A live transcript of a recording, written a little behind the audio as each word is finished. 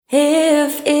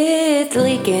it's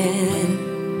leaking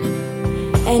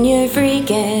and you're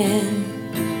freaking.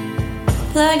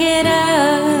 Plug it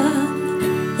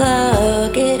up,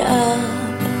 plug it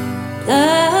up,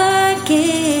 plug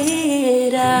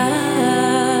it up.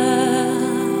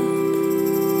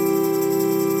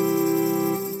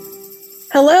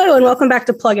 Hello, and welcome back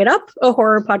to Plug It Up, a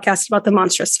horror podcast about the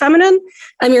monstrous feminine.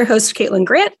 I'm your host, Caitlin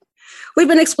Grant. We've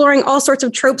been exploring all sorts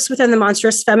of tropes within the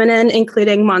monstrous feminine,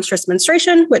 including monstrous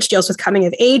menstruation, which deals with coming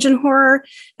of age in horror,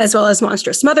 as well as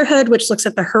monstrous motherhood, which looks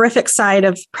at the horrific side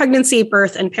of pregnancy,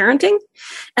 birth, and parenting.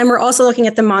 And we're also looking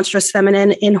at the monstrous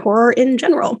feminine in horror in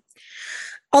general.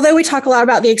 Although we talk a lot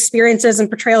about the experiences and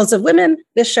portrayals of women,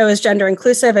 this show is gender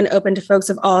inclusive and open to folks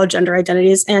of all gender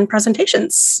identities and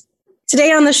presentations.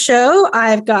 Today on the show,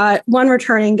 I've got one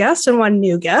returning guest and one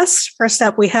new guest. First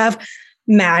up, we have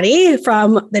Maddie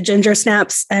from the Ginger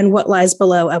Snaps and What Lies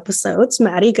Below episodes.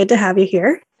 Maddie, good to have you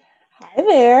here. Hi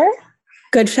there.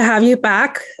 Good to have you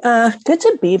back. Good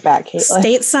to be back, Caitlin.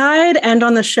 Stateside and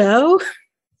on the show.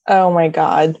 Oh my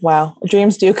God. Wow.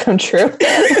 Dreams do come true.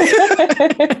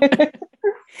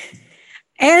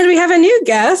 And we have a new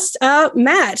guest,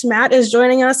 Matt. Matt is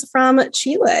joining us from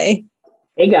Chile.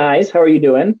 Hey guys, how are you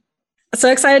doing? So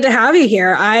excited to have you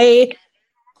here. I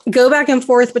go back and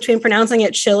forth between pronouncing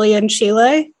it Chile and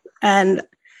Chile, and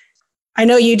I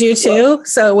know you do too,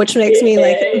 so which makes me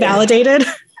validated.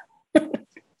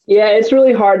 Yeah, it's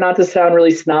really hard not to sound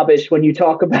really snobbish when you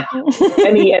talk about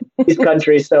any of these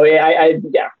countries. So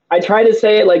I try to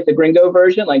say it like the gringo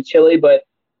version, like Chile, but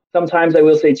sometimes I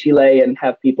will say Chile and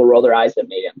have people roll their eyes at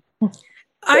me.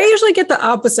 I usually get the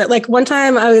opposite. Like one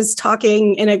time I was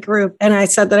talking in a group and I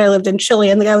said that I lived in Chile,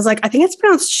 and the guy was like, I think it's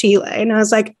pronounced Chile. And I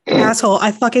was like, asshole,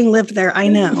 I fucking lived there. I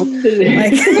know.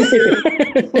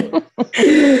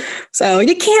 So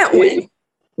you can't win.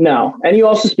 No. And you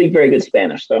also speak very good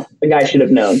Spanish, so the guy should have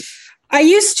known. I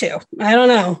used to. I don't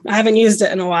know. I haven't used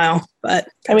it in a while, but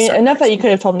I mean, enough that you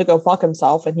could have told him to go fuck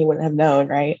himself and he wouldn't have known,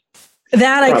 right?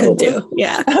 That I Probably. could do.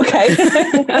 Yeah. Okay.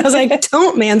 I was like,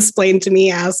 don't mansplain to me,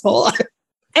 asshole.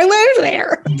 I live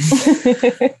there.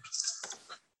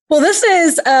 Well, this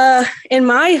is, in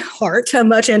my heart, a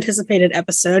much anticipated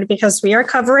episode because we are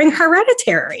covering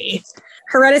Hereditary.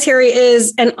 Hereditary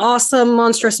is an awesome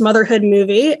monstrous motherhood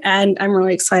movie, and I'm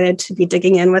really excited to be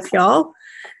digging in with y'all.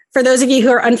 For those of you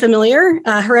who are unfamiliar,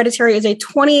 Hereditary is a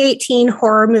 2018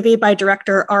 horror movie by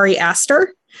director Ari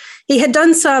Aster. He had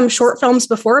done some short films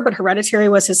before, but Hereditary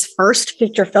was his first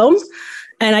feature film.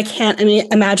 And I can't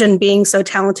imagine being so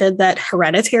talented that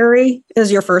Hereditary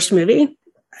is your first movie.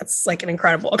 That's like an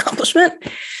incredible accomplishment.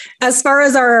 As far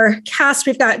as our cast,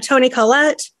 we've got Toni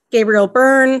Collette, Gabriel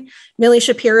Byrne, Millie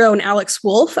Shapiro, and Alex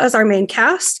Wolff as our main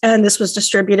cast. And this was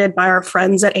distributed by our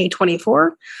friends at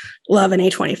A24. Love an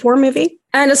A24 movie.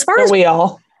 And as far as we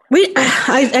all. People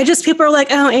are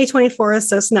like, oh, A24 is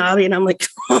so snobby. And I'm like,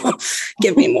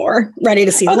 give me more. Ready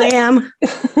to see Lamb.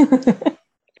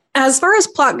 As far as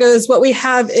plot goes, what we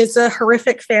have is a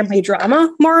horrific family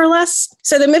drama, more or less.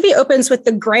 So the movie opens with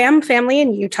the Graham family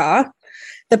in Utah.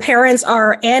 The parents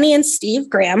are Annie and Steve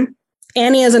Graham.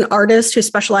 Annie is an artist who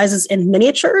specializes in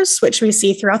miniatures, which we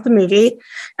see throughout the movie.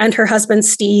 And her husband,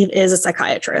 Steve, is a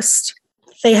psychiatrist.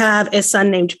 They have a son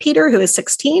named Peter, who is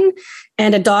 16,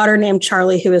 and a daughter named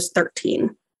Charlie, who is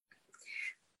 13.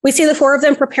 We see the four of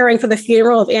them preparing for the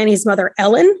funeral of Annie's mother,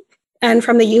 Ellen. And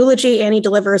from the eulogy Annie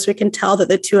delivers, we can tell that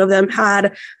the two of them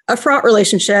had a fraught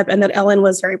relationship and that Ellen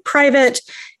was very private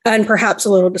and perhaps a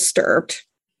little disturbed.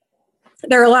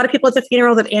 There are a lot of people at the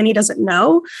funeral that Annie doesn't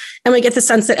know, and we get the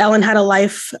sense that Ellen had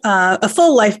a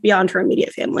full life beyond her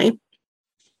immediate family.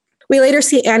 We later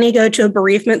see Annie go to a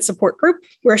bereavement support group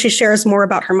where she shares more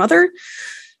about her mother.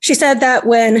 She said that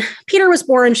when Peter was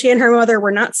born, she and her mother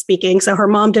were not speaking, so her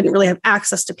mom didn't really have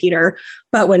access to Peter.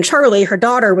 But when Charlie, her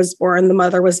daughter, was born, the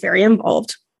mother was very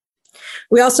involved.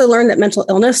 We also learned that mental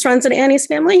illness runs in Annie's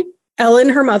family. Ellen,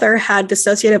 her mother, had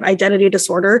dissociative identity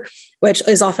disorder, which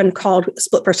is often called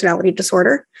split personality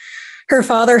disorder. Her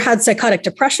father had psychotic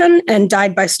depression and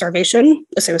died by starvation,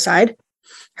 a suicide.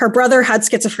 Her brother had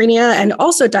schizophrenia and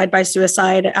also died by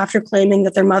suicide after claiming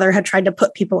that their mother had tried to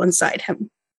put people inside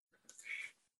him.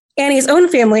 Annie's own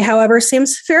family, however,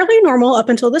 seems fairly normal up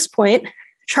until this point.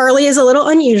 Charlie is a little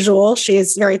unusual. She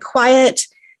is very quiet.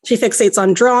 She fixates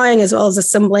on drawing as well as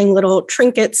assembling little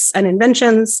trinkets and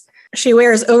inventions. She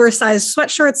wears oversized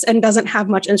sweatshirts and doesn't have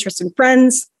much interest in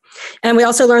friends. And we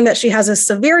also learned that she has a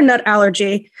severe nut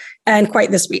allergy and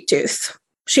quite the sweet tooth.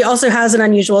 She also has an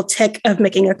unusual tic of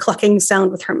making a clucking sound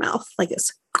with her mouth, like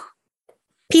this.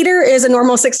 Peter is a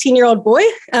normal 16-year-old boy.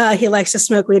 He likes to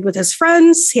smoke weed with his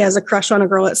friends. He has a crush on a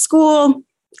girl at school,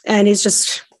 and he's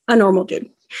just a normal dude.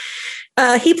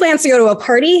 He plans to go to a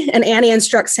party, and Annie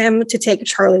instructs him to take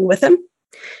Charlie with him.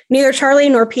 Neither Charlie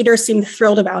nor Peter seem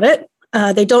thrilled about it.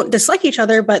 They don't dislike each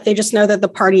other, but they just know that the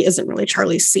party isn't really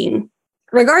Charlie's scene.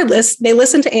 Regardless, they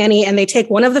listen to Annie and they take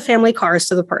one of the family cars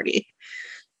to the party.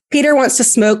 Peter wants to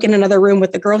smoke in another room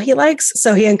with the girl he likes,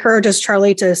 so he encourages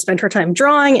Charlie to spend her time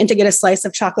drawing and to get a slice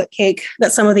of chocolate cake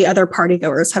that some of the other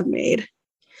partygoers have made.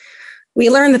 We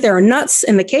learn that there are nuts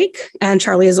in the cake, and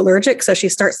Charlie is allergic, so she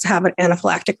starts to have an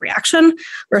anaphylactic reaction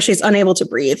where she's unable to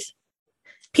breathe.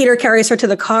 Peter carries her to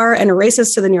the car and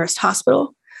races to the nearest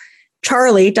hospital.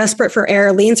 Charlie, desperate for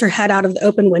air, leans her head out of the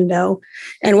open window.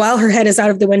 And while her head is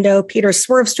out of the window, Peter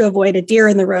swerves to avoid a deer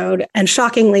in the road. And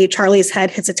shockingly, Charlie's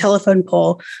head hits a telephone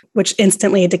pole, which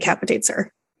instantly decapitates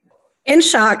her. In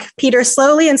shock, Peter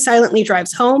slowly and silently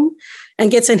drives home and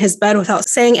gets in his bed without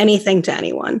saying anything to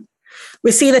anyone.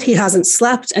 We see that he hasn't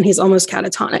slept and he's almost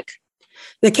catatonic.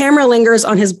 The camera lingers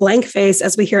on his blank face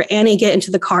as we hear Annie get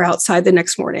into the car outside the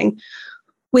next morning.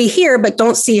 We hear, but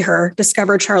don't see her,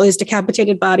 discover Charlie's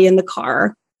decapitated body in the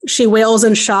car. She wails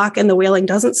in shock, and the wailing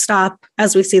doesn't stop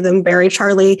as we see them bury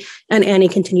Charlie, and Annie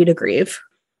continue to grieve.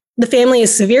 The family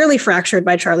is severely fractured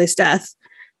by Charlie's death.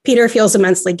 Peter feels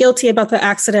immensely guilty about the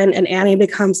accident, and Annie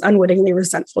becomes unwittingly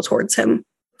resentful towards him.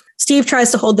 Steve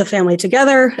tries to hold the family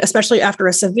together, especially after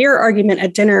a severe argument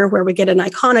at dinner where we get an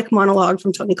iconic monologue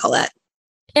from Toni Collette.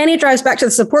 Annie drives back to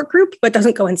the support group, but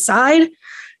doesn't go inside.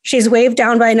 She's waved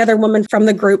down by another woman from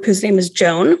the group whose name is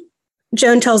Joan.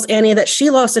 Joan tells Annie that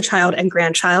she lost a child and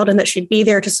grandchild and that she'd be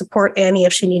there to support Annie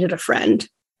if she needed a friend.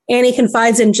 Annie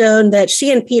confides in Joan that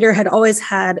she and Peter had always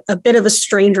had a bit of a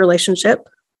strained relationship,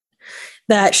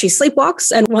 that she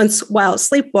sleepwalks, and once while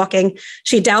sleepwalking,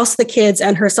 she doused the kids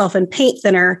and herself in paint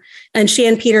thinner, and she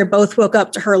and Peter both woke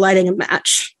up to her lighting a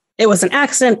match. It was an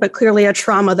accident, but clearly a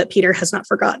trauma that Peter has not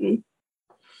forgotten.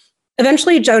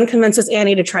 Eventually, Joan convinces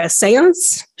Annie to try a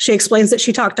seance. She explains that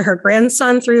she talked to her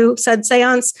grandson through said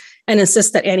seance and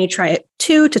insists that Annie try it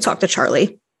too to talk to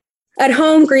Charlie. At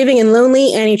home, grieving and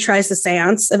lonely, Annie tries the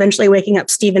seance, eventually waking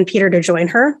up Steve and Peter to join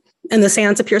her, and the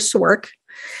seance appears to work.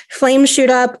 Flames shoot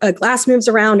up, a glass moves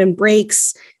around and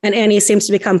breaks, and Annie seems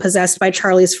to become possessed by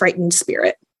Charlie's frightened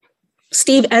spirit.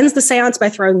 Steve ends the seance by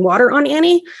throwing water on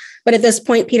Annie, but at this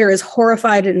point, Peter is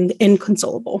horrified and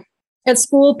inconsolable. At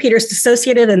school, Peter's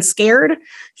dissociated and scared,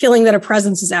 feeling that a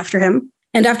presence is after him.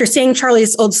 And after seeing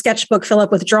Charlie's old sketchbook fill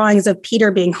up with drawings of Peter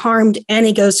being harmed,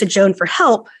 Annie goes to Joan for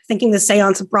help, thinking the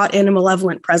seance brought in a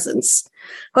malevolent presence.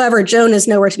 However, Joan is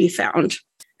nowhere to be found.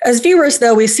 As viewers,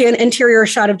 though, we see an interior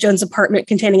shot of Joan's apartment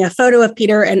containing a photo of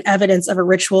Peter and evidence of a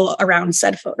ritual around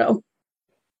said photo.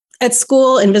 At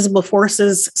school, invisible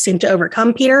forces seem to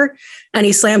overcome Peter, and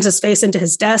he slams his face into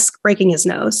his desk, breaking his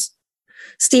nose.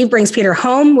 Steve brings Peter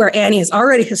home, where Annie is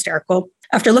already hysterical.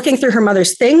 After looking through her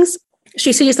mother's things,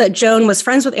 she sees that Joan was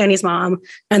friends with Annie's mom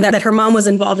and that her mom was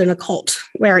involved in a cult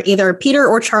where either Peter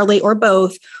or Charlie or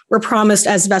both were promised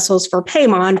as vessels for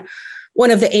Paimon,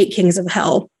 one of the 8 kings of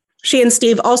hell. She and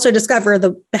Steve also discover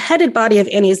the beheaded body of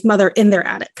Annie's mother in their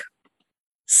attic.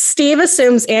 Steve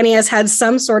assumes Annie has had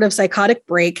some sort of psychotic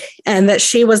break and that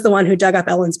she was the one who dug up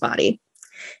Ellen's body.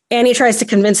 Annie tries to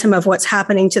convince him of what's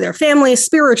happening to their family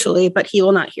spiritually, but he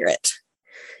will not hear it.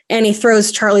 Annie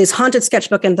throws Charlie's haunted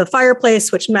sketchbook into the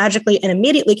fireplace, which magically and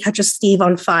immediately catches Steve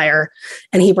on fire,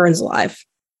 and he burns alive.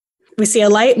 We see a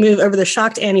light move over the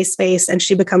shocked Annie's face, and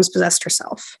she becomes possessed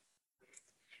herself.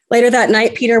 Later that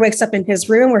night, Peter wakes up in his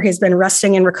room where he's been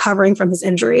resting and recovering from his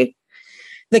injury.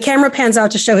 The camera pans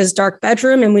out to show his dark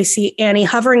bedroom, and we see Annie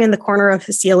hovering in the corner of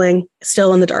the ceiling,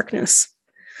 still in the darkness.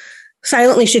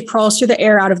 Silently, she crawls through the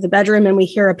air out of the bedroom, and we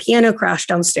hear a piano crash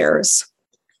downstairs.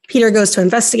 Peter goes to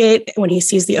investigate when he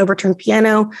sees the overturned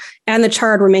piano and the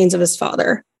charred remains of his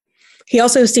father. He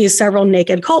also sees several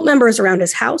naked cult members around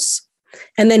his house,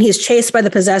 and then he's chased by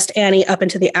the possessed Annie up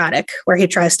into the attic, where he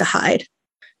tries to hide.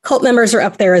 Cult members are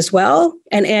up there as well,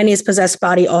 and Annie's possessed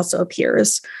body also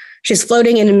appears. She's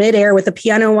floating in midair with a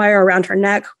piano wire around her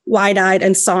neck, wide-eyed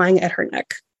and sawing at her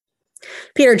neck.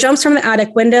 Peter jumps from the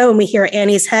attic window, and we hear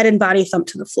Annie's head and body thump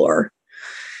to the floor.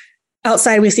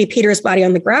 Outside, we see Peter's body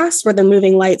on the grass where the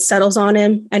moving light settles on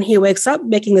him, and he wakes up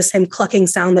making the same clucking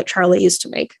sound that Charlie used to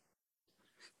make.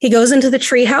 He goes into the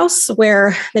treehouse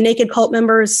where the naked cult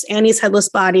members, Annie's headless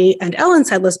body, and Ellen's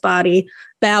headless body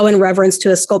bow in reverence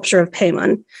to a sculpture of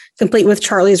Paimon, complete with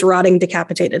Charlie's rotting,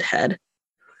 decapitated head.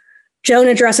 Joan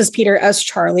addresses Peter as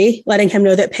Charlie, letting him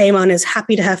know that Paimon is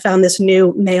happy to have found this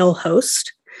new male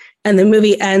host. And the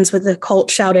movie ends with the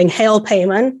cult shouting, "Hail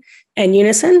Paimon," in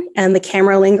unison, and the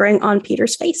camera lingering on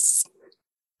Peter's face.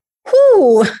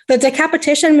 Whew, the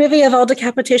decapitation movie of all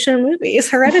decapitation movies,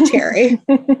 Hereditary.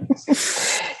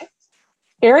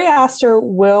 Ari Aster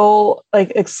will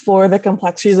like explore the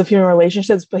complexities of human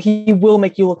relationships, but he will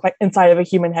make you look like inside of a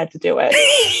human head to do it.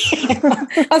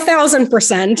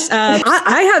 1,000%.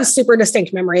 I have super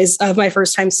distinct memories of my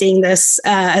first time seeing this,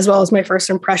 as well as my first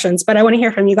impressions. But I want to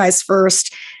hear from you guys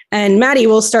first. And Maddie,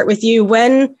 we'll start with you.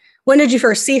 When did you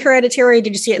first see Hereditary?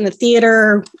 Did you see it in the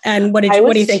theater? And what do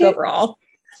you think overall?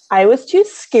 I was too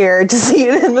scared to see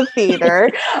it in the theater.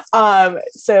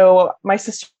 So my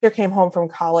sister came home from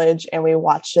college and we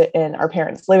watched it in our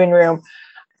parents' living room.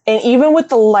 And even with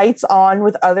the lights on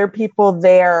with other people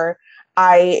there,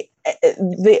 by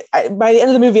the end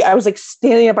of the movie, I was like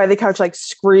standing up by the couch, like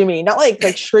screaming, not like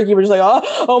shrieking, but just like,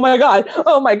 oh my God.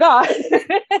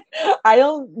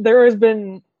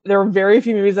 There are very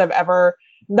few movies I've ever,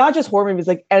 not just horror movies,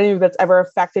 like any that's ever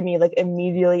affected me like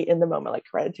immediately in the moment, like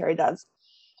Hereditary does.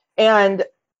 And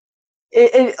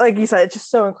it like you said, it's just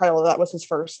so incredible. That was his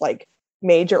first like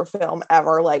major film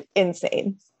ever, like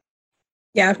insane.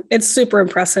 Yeah, it's super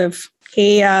impressive.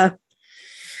 He goes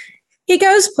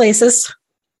places.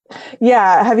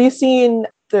 Yeah. Have you seen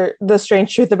the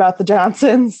Strange Truth About the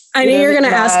Johnsons? I knew you were going to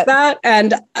ask that.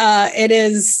 And it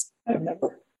is, I've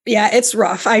never. Yeah, it's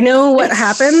rough. I know what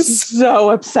happens. So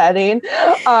upsetting.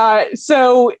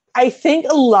 So I think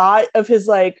a lot of his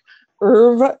like,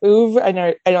 oeuvre, I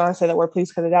don't want to say that word,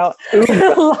 please cut it out.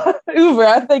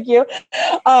 Oeuvre, thank you.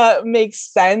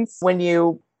 Makes sense when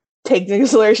you take into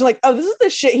consideration, like, oh, this is the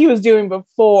shit he was doing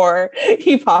before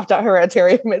he popped out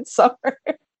Hereditary Midsommar.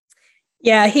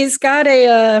 Yeah, he's got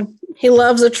he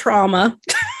loves a trauma.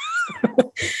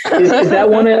 Is that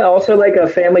one also like a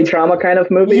family trauma kind of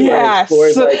movie? Yes,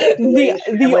 like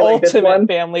the ultimate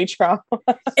family trauma.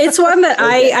 It's one that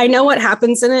I know what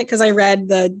happens in it because I read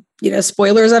the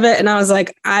spoilers of it, and I was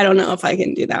like, I don't know if I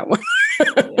can do that one.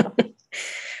 Yeah.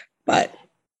 But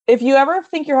if you ever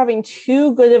think you're having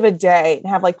too good of a day and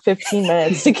have like 15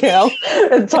 minutes to kill,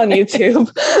 it's on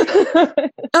YouTube.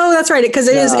 Oh, that's right, because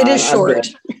it is short.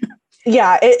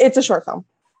 Yeah, it's a short film.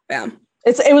 Yeah.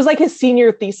 It was like his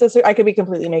senior thesis. I could be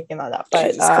completely making that up,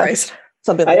 but Jesus Christ.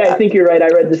 Something like that. I think you're right. I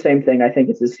read the same thing. I think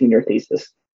it's his senior thesis.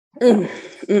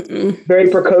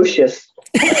 Very precocious.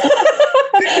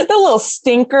 The little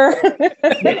stinker.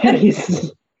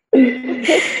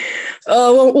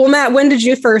 Well, Matt, when did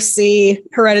you first see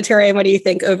Hereditary, and what do you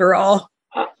think overall?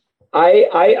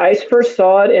 I first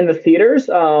saw it in the theaters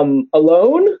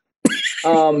alone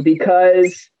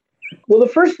because. Well, the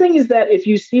first thing is that if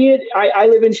you see it, I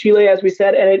live in Chile, as we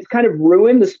said, and it's kind of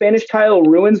ruined. The Spanish title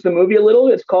ruins the movie a little.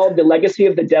 It's called The Legacy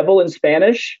of the Devil in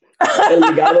Spanish. El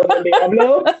Legado del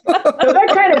Diablo. So that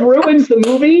kind of ruins the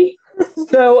movie.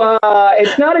 So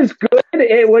it's not as good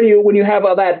when you have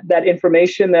all that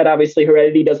information that obviously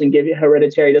Hereditary doesn't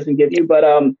give you. But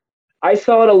I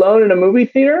saw it alone in a movie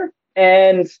theater,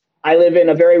 and I live in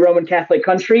a very Roman Catholic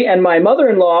country, and my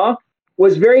mother-in-law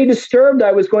was very disturbed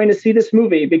I was going to see this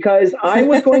movie because I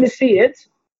was going to see it,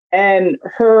 and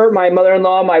my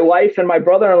mother-in-law, my wife, and my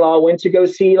brother-in-law went to go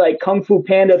see like Kung Fu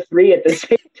Panda 3 at the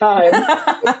same time.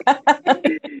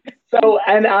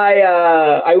 And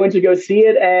I went to go see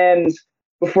it, and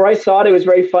before I saw it, it was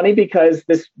very funny because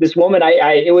this woman,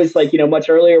 it was like, much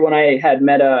earlier when I had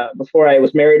met before I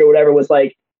was married or whatever, was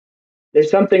like, there's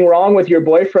something wrong with your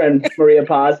boyfriend, Maria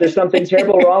Paz. There's something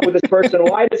terrible wrong with this person.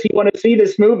 Why does he want to see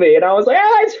this movie? And I was like,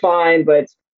 it's fine. But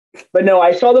no,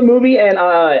 I saw the movie, and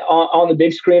on the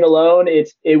big screen alone,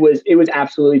 it was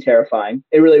absolutely terrifying.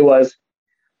 It really was.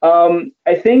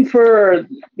 I think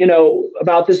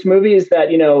about this movie is that,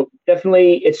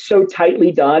 definitely it's so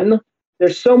tightly done.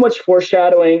 There's so much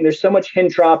foreshadowing. There's so much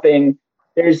hint dropping.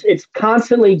 It's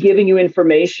constantly giving you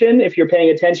information if you're paying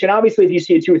attention. Obviously, if you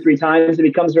see it 2 or 3 times, it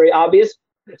becomes very obvious.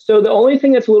 So the only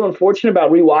thing that's a little unfortunate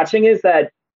about rewatching is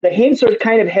that the hints are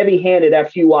kind of heavy-handed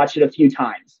after you watch it a few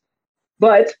times.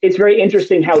 But it's very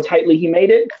interesting how tightly he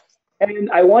made it.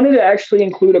 And I wanted to actually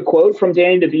include a quote from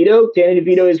Danny DeVito. Danny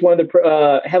DeVito is one of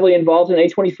the heavily involved in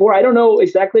A24. I don't know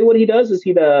exactly what he does. Is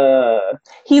he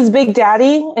He's Big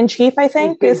Daddy in Chief, I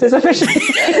think. Is his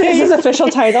official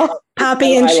title.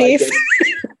 Poppy in Chief.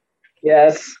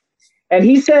 Yes. And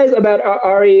he says about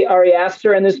Ari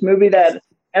Aster in this movie that,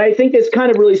 and I think this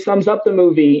kind of really sums up the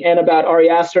movie and about Ari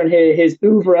Aster and his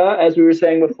oeuvre, as we were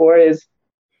saying before, is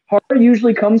horror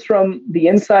usually comes from the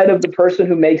inside of the person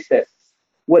who makes it.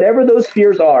 Whatever those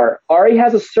fears are, Ari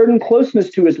has a certain closeness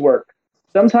to his work.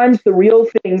 Sometimes the real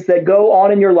things that go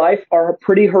on in your life are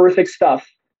pretty horrific stuff.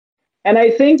 And I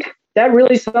think that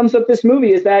really sums up this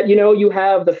movie is that, you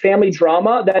have the family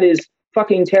drama that is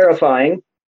fucking terrifying.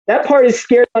 That part is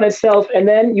scary on itself. And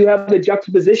then you have the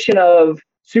juxtaposition of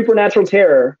supernatural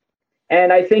terror.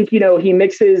 And I think, he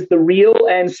mixes the real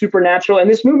and supernatural. And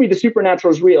this movie, the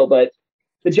supernatural is real, but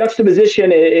the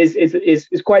juxtaposition is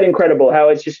quite incredible. How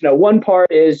it's just, one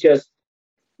part is just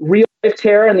real life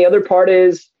terror, and the other part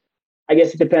is, I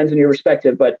guess it depends on your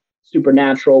perspective, but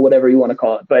supernatural, whatever you want to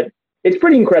call it. But it's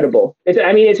pretty incredible.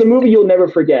 It's a movie you'll never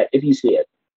forget if you see it.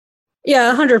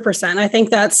 Yeah, 100%. I think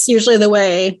that's usually the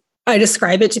way I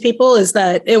describe it to people, is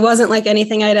that it wasn't like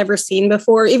anything I'd ever seen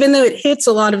before, even though it hits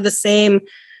a lot of the same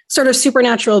sort of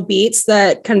supernatural beats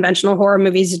that conventional horror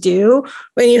movies do.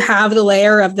 When you have the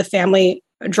layer of the family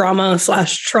drama /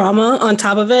 trauma on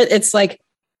top of it, it's like,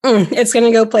 it's going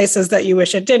to go places that you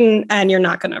wish it didn't, and you're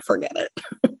not going to forget it.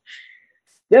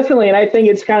 Definitely. And I think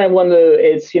it's kind of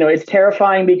it's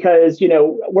terrifying because,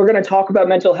 we're going to talk about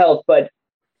mental health, but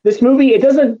this movie, it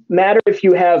doesn't matter if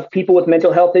you have people with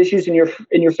mental health issues in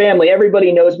your family.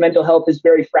 Everybody knows mental health is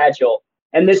very fragile.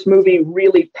 And this movie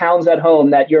really pounds at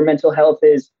home that your mental health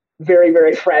is very,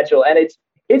 very fragile. And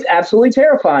it's absolutely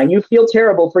terrifying. You feel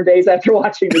terrible for days after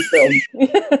watching this film.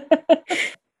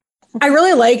 I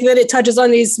really like that it touches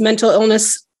on these mental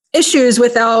illness issues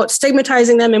without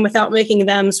stigmatizing them and without making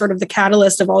them sort of the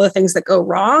catalyst of all the things that go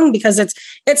wrong, because it's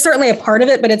certainly a part of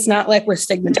it, but it's not like we're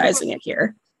stigmatizing it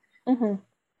here. Mm-hmm.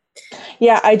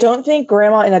 Yeah, I don't think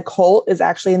Grandma in a Cult is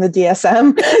actually in the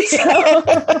DSM.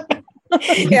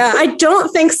 Yeah, I don't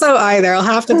think so either. I'll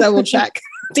have to double check.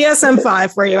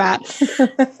 DSM-5, where you at?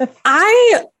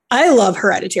 I love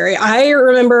Hereditary. I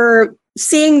remember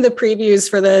seeing the previews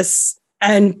for this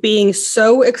and being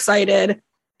so excited.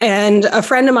 And a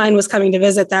friend of mine was coming to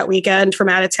visit that weekend from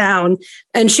out of town.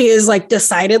 And she is like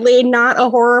decidedly not a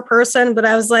horror person. But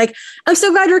I was like, I'm so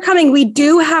glad you're coming. We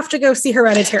do have to go see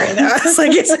Hereditary though. It's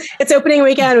like, it's opening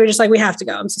weekend. We're just like, we have to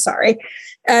go. I'm so sorry.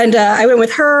 And I went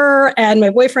with her and my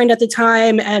boyfriend at the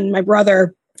time and my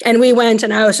brother. And we went,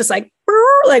 and I was just like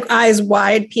eyes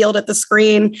wide peeled at the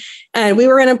screen. And we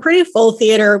were in a pretty full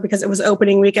theater because it was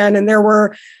opening weekend. And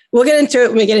we'll get into it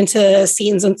when we get into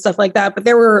scenes and stuff like that. But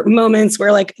there were moments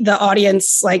where like the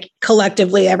audience, like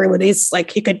collectively, everybody's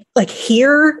like, you could like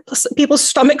hear people's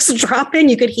stomachs dropping.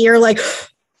 You could hear like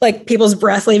people's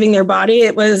breath leaving their body.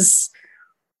 It was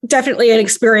definitely an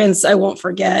experience I won't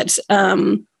forget.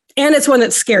 And it's one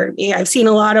that scared me. I've seen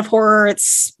a lot of horror.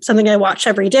 It's something I watch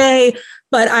every day,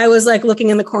 but I was like looking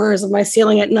in the corners of my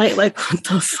ceiling at night, like, what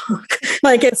the fuck?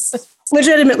 Like, it's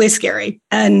legitimately scary.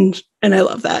 And I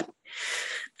love that.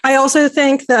 I also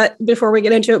think that before we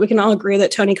get into it, we can all agree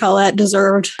that Toni Collette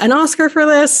deserved an Oscar for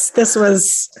this. This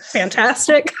was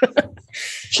fantastic.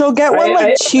 She'll get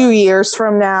one 2 years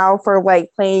from now for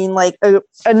like playing like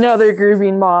another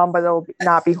grieving mom, but it'll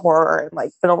not be horror, and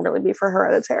like it'll really be for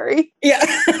Hereditary. Yeah,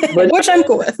 which I'm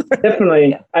cool with.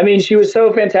 Definitely. I mean, she was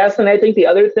so fantastic. And I think the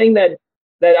other thing that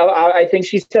I think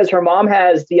she says her mom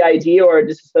has DID or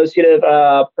dissociative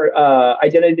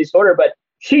identity disorder, but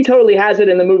she totally has it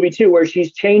in the movie too, where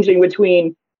she's changing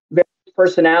between various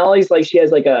personalities. Like she has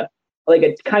like a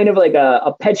kind of like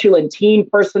a petulant teen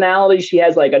personality. She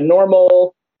has like a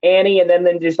normal Annie, and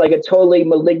then just like a totally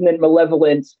malignant,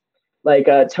 malevolent, like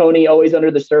Toni, always under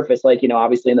the surface. Like,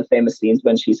 obviously in the famous scenes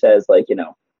when she says like,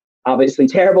 obviously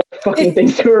terrible fucking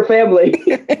things to her family.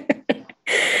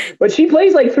 But she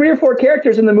plays like 3 or 4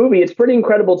 characters in the movie. It's pretty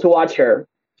incredible to watch her.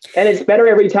 And it's better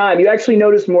every time. You actually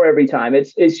notice more every time.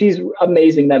 She's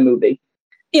amazing, that movie.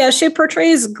 Yeah, she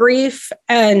portrays grief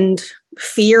and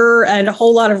fear and a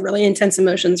whole lot of really intense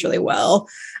emotions really well.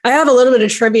 I have a little bit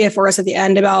of trivia for us at the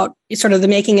end about sort of the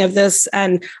making of this,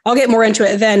 and I'll get more into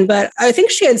it then. But I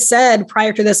think she had said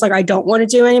prior to this, like, I don't want to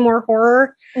do any more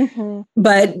horror. Mm-hmm.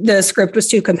 But the script was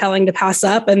too compelling to pass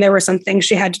up. And there were some things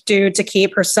she had to do to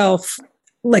keep herself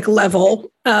like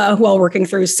level while working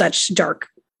through such dark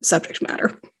subject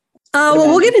matter. Well,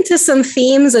 we'll get into some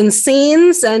themes and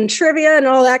scenes and trivia and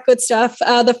all that good stuff.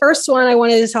 The first one I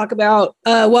wanted to talk about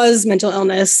was mental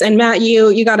illness. And Matt,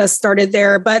 you got us started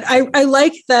there. But I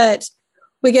like that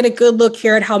we get a good look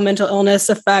here at how mental illness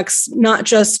affects not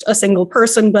just a single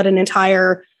person, but an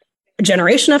entire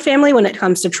generation of family when it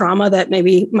comes to trauma that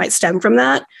maybe might stem from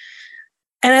that.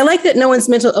 And I like that no one's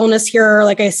mental illness here,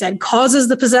 like I said, causes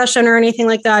the possession or anything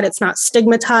like that. It's not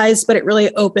stigmatized, but it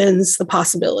really opens the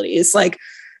possibilities. Like,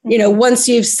 once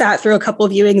you've sat through a couple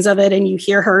of viewings of it and you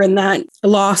hear her in that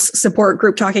loss support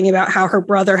group talking about how her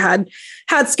brother had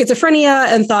schizophrenia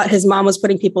and thought his mom was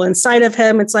putting people inside of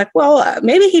him, it's like, well,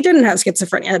 maybe he didn't have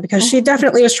schizophrenia because she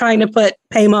definitely was trying to put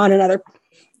Paimon and other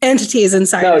entities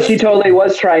inside. No, she totally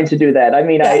was trying to do that. I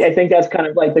mean, yeah. I think that's kind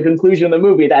of like the conclusion of the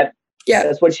movie, that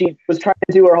that's what she was trying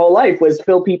to do her whole life, was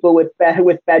fill people with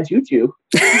bad juju.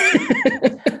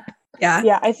 Yeah.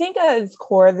 Yeah, I think at its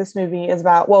core, this movie is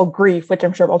about, well, grief, which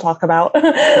I'm sure we'll talk about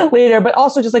later, but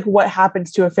also just like what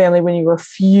happens to a family when you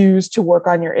refuse to work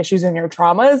on your issues and your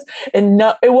traumas, and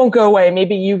no, it won't go away.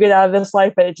 Maybe you get out of this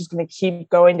life, but it's just going to keep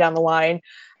going down the line.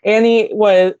 Annie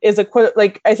is a quote,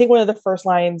 like, I think one of the first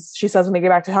lines she says when they get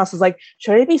back to the house is like,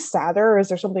 should I be sadder, or is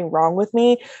there something wrong with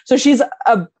me? So she's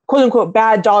a quote unquote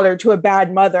bad daughter to a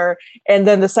bad mother. And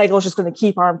then the cycle is just going to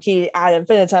keep on repeating ad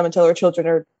infinitum until her children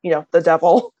are, the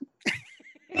devil.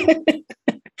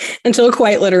 Until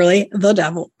quite literally the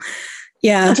devil.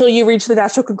 Yeah. Until you reach the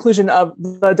natural conclusion of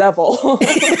the devil.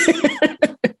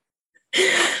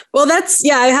 Well,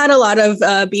 I had a lot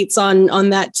of beats on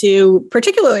that too,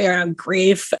 particularly around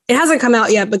grief. It hasn't come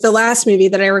out yet, but the last movie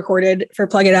that I recorded for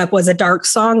Plug It Up was A Dark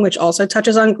Song, which also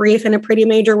touches on grief in a pretty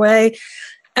major way.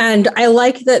 And I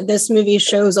like that this movie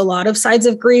shows a lot of sides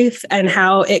of grief and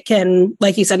how it can,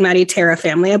 like you said, Maddie, tear a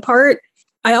family apart.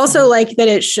 I also like that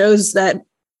it shows that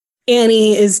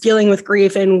Annie is dealing with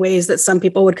grief in ways that some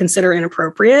people would consider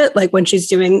inappropriate, like when she's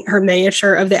doing her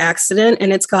miniature of the accident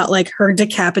and it's got like her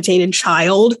decapitated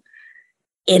child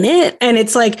in it. And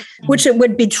it's like, which it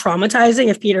would be traumatizing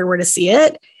if Peter were to see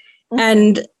it.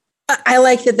 And I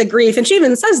like that the grief, and she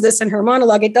even says this in her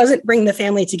monologue, it doesn't bring the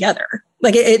family together.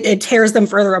 Like it tears them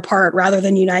further apart rather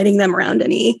than uniting them around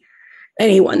any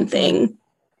one thing.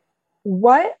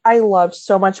 What I loved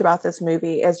so much about this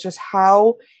movie is just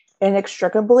how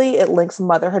inextricably it links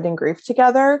motherhood and grief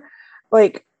together.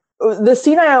 Like, the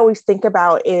scene I always think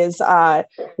about is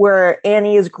where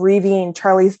Annie is grieving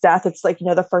Charlie's death. It's like,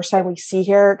 the first time we see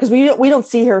her, because we don't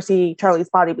see Charlie's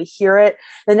body, we hear it.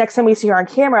 The next time we see her on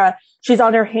camera, she's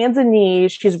on her hands and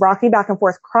knees, she's rocking back and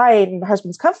forth crying, and her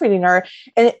husband's comforting her,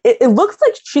 and it looks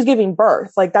like she's giving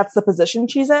birth. Like, that's the position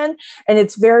she's in, and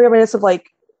it's very reminiscent of like,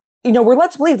 we're led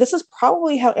to believe this is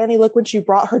probably how Annie looked when she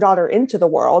brought her daughter into the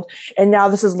world. And now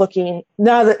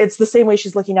now that it's the same way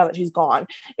she's looking now that she's gone.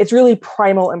 It's really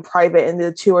primal and private, and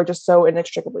the two are just so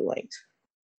inextricably linked.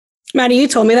 Maddie, you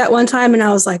told me that one time and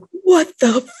I was like, what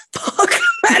the fuck?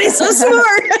 Maddie's so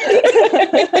smart.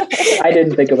 I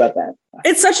didn't think about that.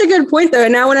 It's such a good point though.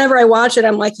 And now whenever I watch it,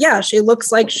 I'm like, yeah, it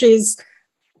looks like she's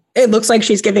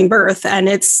giving birth. And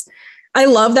I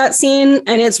love that scene,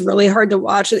 and it's really hard to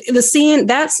watch.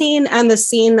 That scene and the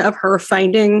scene of her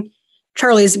finding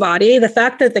Charlie's body, the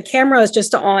fact that the camera is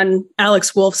just on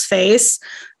Alex Wolff's face,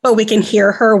 but we can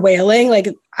hear her wailing. Like,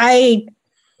 I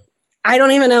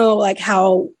don't even know like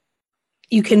how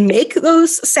you can make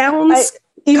those sounds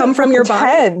come from your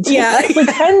body. Yeah.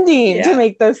 Pretending to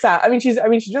make those sounds. I mean, she's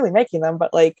really making them,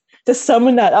 but like to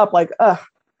summon that up, like, ugh.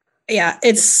 Yeah,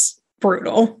 it's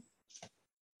brutal.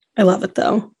 I love it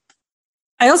though.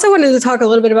 I also wanted to talk a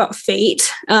little bit about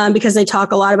fate because they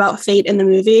talk a lot about fate in the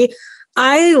movie.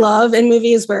 I love in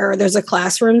movies where there's a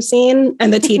classroom scene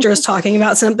and the teacher is talking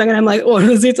about something and I'm like, what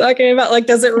is he talking about? Like,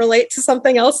 does it relate to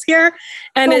something else here?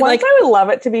 And I would love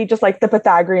it to be just like the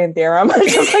Pythagorean theorem,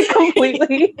 just like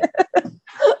completely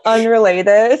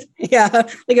unrelated. Yeah,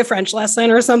 like a French lesson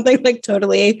or something, like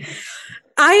totally.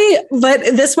 But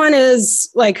this one is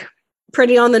like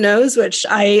pretty on the nose, which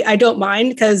I don't mind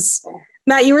because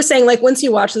Matt, you were saying like once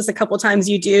you watch this a couple times,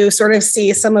 you do sort of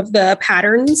see some of the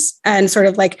patterns and sort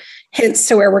of like hints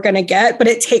to where we're going to get, but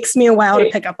it takes me a while to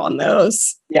pick up on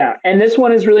those. Yeah, and this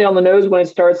one is really on the nose when it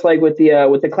starts like with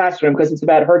the classroom, because it's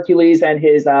about Hercules and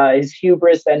his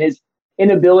hubris and his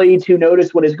inability to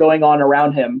notice what is going on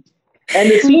around him. And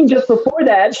the scene just before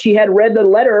that, she had read the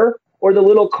letter or the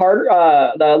little card,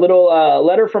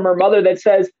 letter from her mother that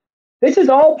says, "This is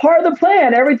all part of the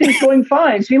plan. Everything's going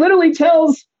fine." She really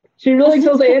tells Annie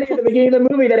at the beginning of the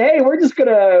movie that, hey, we're just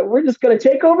gonna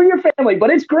take over your family, but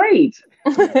it's great.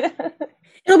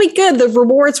 It'll be good. The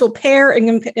rewards will pale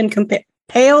in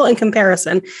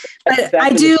comparison. But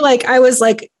exactly. I was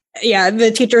like, yeah,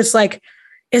 the teacher's like,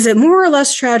 is it more or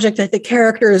less tragic that the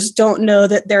characters don't know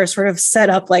that they're sort of set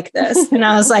up like this? And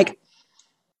I was like,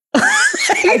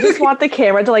 I just want the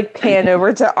camera to like pan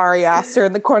over to Ari Aster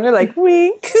in the corner, like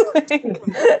wink.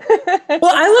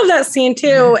 Well, I love that scene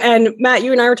too. And Matt,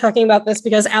 you and I were talking about this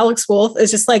because Alex Wolff is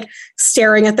just like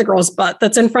staring at the girl's butt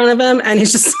that's in front of him. And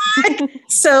he's just like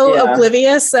so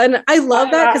oblivious. And I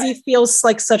love that because he feels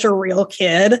like such a real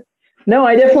kid. No,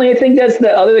 I think that's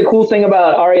the cool thing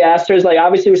about Ari Aster is like,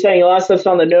 obviously we're saying a lot of stuff's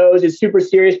on the nose. It's super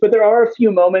serious, but there are a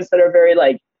few moments that are very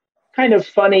like kind of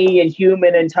funny and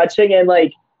human and touching. And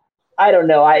like, I don't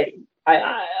know.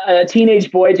 A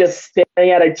teenage boy just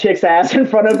staring at a chick's ass in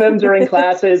front of him during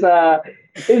classes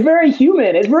is very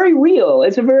human. It's very real.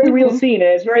 It's a very real scene.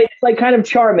 And it's like kind of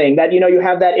charming that, you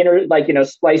have that inner, like,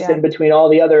 spliced in between all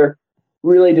the other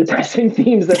really depressing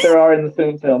themes that there are in the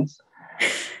films.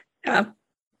 Yeah.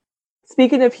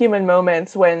 Speaking of human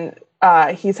moments, when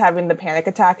he's having the panic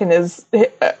attack and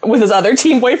with his other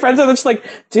teen boyfriends, and they're just like,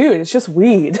 dude, it's just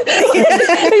weed. And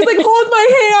he's like, hold my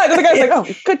hand. And the guy's like, oh,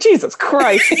 good Jesus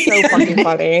Christ. It's so fucking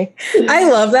funny. I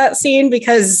love that scene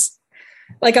because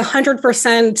like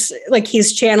 100%, like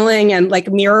he's channeling and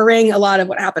like mirroring a lot of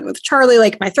what happened with Charlie.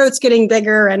 Like my throat's getting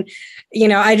bigger and,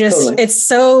 it's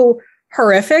so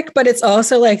horrific, but it's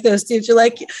also like those dudes are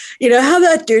like, how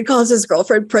that dude calls his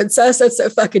girlfriend princess? That's so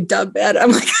fucking dumb, man.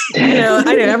 I'm like, I know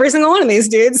every single one of these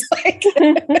dudes. Like,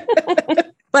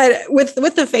 but with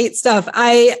the Fate stuff,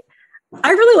 I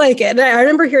really like it. And I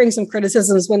remember hearing some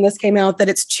criticisms when this came out that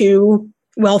it's too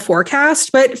well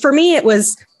forecast. But for me, it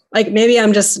was like, maybe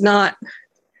I'm just not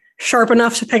sharp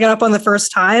enough to pick it up on the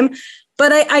first time.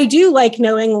 But I do like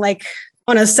knowing, like,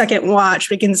 on a second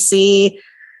watch, we can see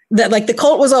that like the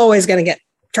cult was always going to get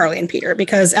Charlie and Peter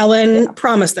because Ellen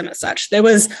promised them as such. There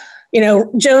was,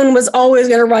 Joan was always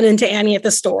going to run into Annie at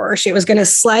the store. She was going to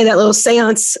slide that little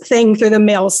seance thing through the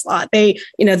mail slot.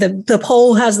 The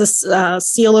poll has this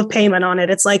seal of payment on it.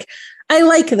 It's like, I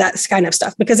like that kind of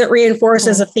stuff because it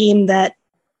reinforces a theme that,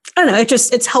 I don't know,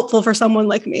 it's helpful for someone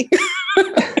like me.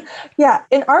 Yeah,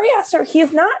 and Ari Aster,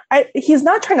 he's not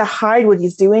trying to hide what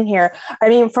he's doing here. I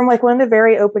mean, from like one of the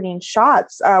very opening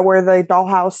shots where the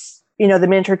dollhouse, the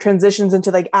miniature transitions into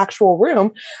like actual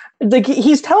room, like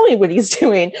he's telling what he's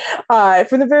doing.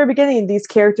 From the very beginning, these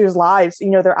characters' lives,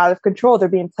 they're out of control. They're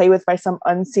being played with by some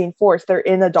unseen force. They're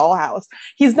in a dollhouse.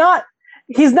 He's not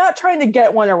trying to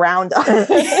get one around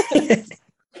us.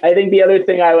 I think the other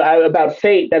thing about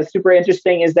Fate that's super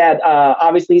interesting is that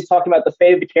obviously he's talking about the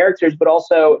fate of the characters, but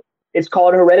also it's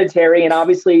called Hereditary. And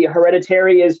obviously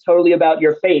Hereditary is totally about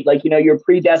your fate. Like, you're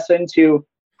predestined to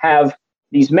have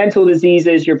these mental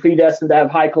diseases. You're predestined to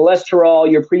have high cholesterol.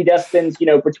 You're predestined,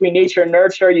 between nature and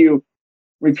nurture, you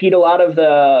repeat a lot of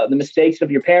the mistakes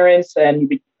of your parents and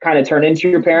you kind of turn into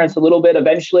your parents a little bit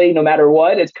eventually, no matter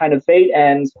what. It's kind of fate.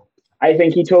 And I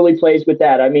think he totally plays with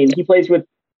that. I mean, he plays with,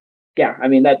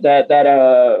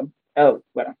 whatever.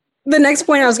 The next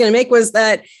point I was going to make was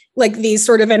that like these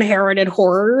sort of inherited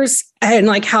horrors and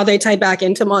like how they tie back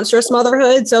into monstrous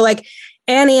motherhood. So like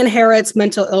Annie inherits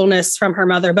mental illness from her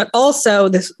mother, but also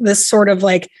this sort of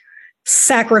like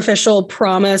sacrificial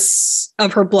promise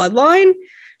of her bloodline.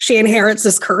 She inherits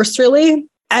this curse, really.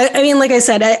 I mean, like I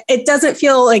said, it doesn't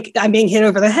feel like I'm being hit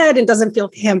over the head. It doesn't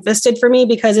feel ham-fisted for me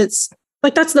because it's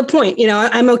like, that's the point.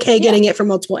 I'm okay getting it from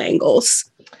multiple angles.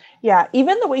 Yeah,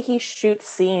 even the way he shoots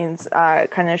scenes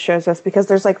kind of shows us because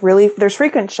there's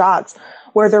frequent shots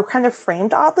where they're kind of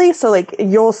framed oddly. So like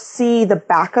you'll see the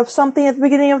back of something at the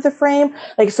beginning of the frame.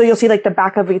 Like, so you'll see like the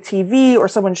back of a TV or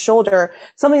someone's shoulder,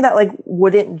 something that like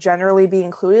wouldn't generally be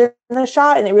included in the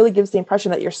shot. And it really gives the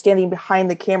impression that you're standing behind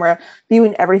the camera,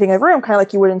 viewing everything in the room, kind of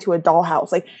like you would into a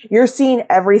dollhouse. Like you're seeing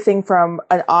everything from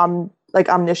an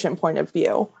omniscient point of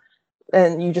view.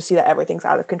 And you just see that everything's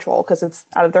out of control because it's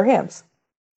out of their hands.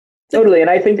 Totally. And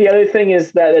I think the other thing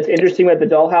is that it's interesting with the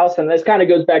dollhouse, and this kind of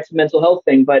goes back to the mental health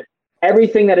thing, but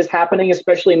everything that is happening,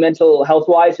 especially mental health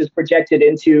wise, is projected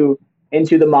into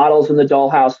the models in the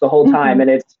dollhouse the whole time. Mm-hmm.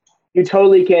 And you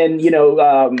totally can,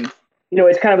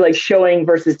 it's kind of like showing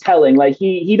versus telling. Like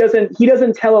he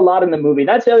doesn't tell a lot in the movie.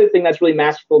 That's the other thing that's really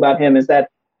masterful about him is that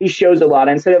he shows a lot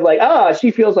instead of like,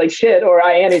 she feels like shit, or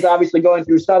Annie's obviously going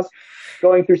through some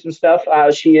stuff.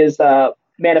 She is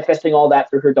manifesting all that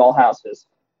through her dollhouses.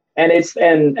 And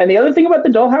and the other thing about the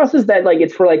dollhouse is that like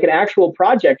it's for like an actual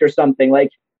project or something. Like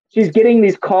she's getting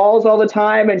these calls all the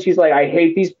time and she's like, I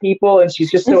hate these people, and she's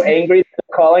just so angry that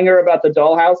they're calling her about the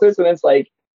dollhouses, and it's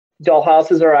like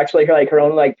dollhouses are actually her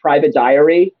own like private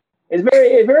diary. It's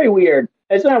very weird.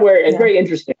 It's not weird, it's very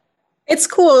interesting. It's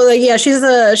cool. Like, yeah, she's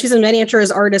a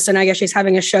miniatures artist, and I guess she's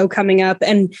having a show coming up.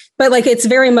 But like, it's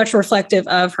very much reflective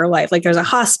of her life. Like, there's a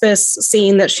hospice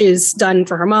scene that she's done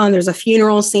for her mom. There's a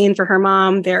funeral scene for her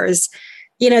mom. There's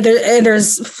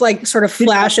like sort of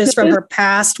flashes from her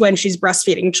past when she's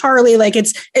breastfeeding Charlie. Like,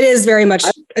 it is very much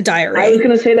a diary. I was going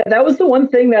to say that was the one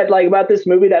thing that like about this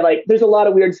movie that like, there's a lot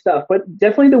of weird stuff, but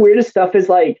definitely the weirdest stuff is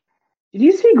like, did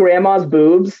you see Grandma's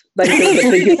boobs? Like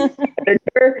she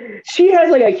has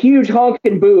like a huge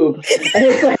honking boob, and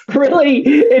it's like really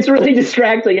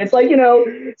distracting. It's like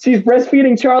she's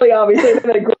breastfeeding Charlie, obviously, and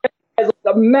then Grandma has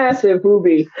like a massive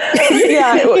boobie.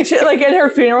 Yeah, like in her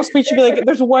funeral speech, she'd be like,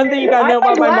 "There's one thing you gotta know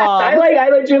about my mom." I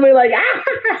legitimately like.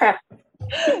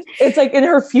 It's like in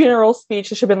her funeral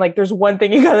speech, it should have been like, "There's one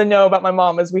thing you gotta know about my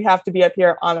mom is we have to be up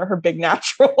here honor her big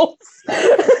naturals."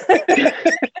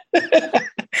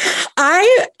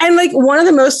 And like one of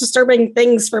the most disturbing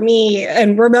things for me,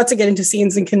 and we're about to get into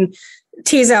scenes and can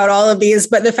tease out all of these,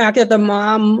 but the fact that the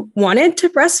mom wanted to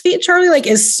breastfeed Charlie like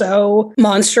is so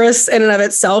monstrous in and of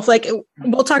itself. Like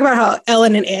we'll talk about how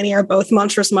Ellen and Annie are both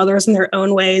monstrous mothers in their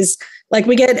own ways. Like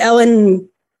we get Ellen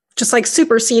just like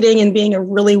superseding and being a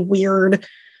really weird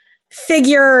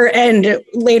figure. And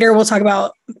later we'll talk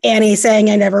about Annie saying,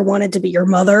 "I never wanted to be your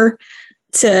mother"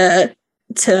 to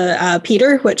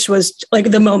Peter, which was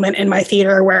like the moment in my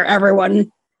theater where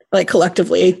everyone like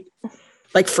collectively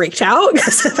like freaked out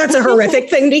because that's a horrific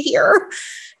thing to hear.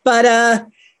 But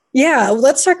yeah,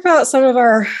 let's talk about some of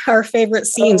our favorite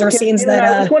scenes or scenes that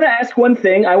I just want to ask one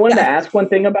thing. I wanted to ask one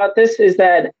thing about this is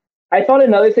that I thought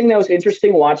another thing that was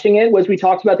interesting watching it was we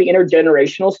talked about the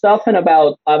intergenerational stuff and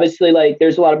about obviously like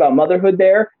there's a lot about motherhood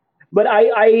there. But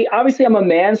I obviously I'm a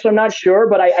man, so I'm not sure.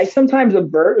 But I sometimes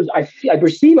observe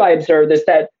this,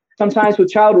 that sometimes with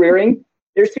child rearing,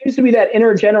 there seems to be that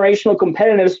intergenerational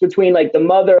competitiveness between like the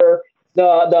mother,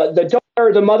 the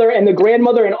daughter, the mother, and the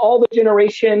grandmother, and all the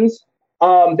generations,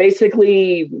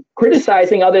 basically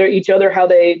criticizing each other how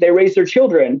they raise their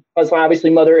children. Because obviously,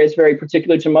 mother is very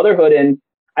particular to motherhood, and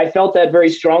I felt that very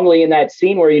strongly in that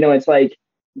scene where it's like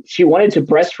she wanted to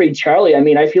breastfeed Charlie. I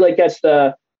mean, I feel like that's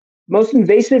the most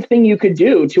invasive thing you could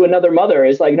do to another mother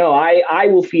is like, no, I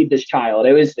will feed this child.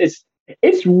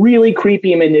 It's really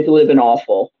creepy and manipulative and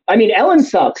awful. I mean, Ellen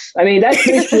sucks. I mean, that's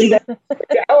basically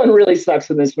Ellen really sucks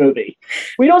in this movie.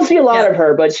 We don't see a lot of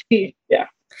her, but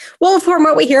Well, from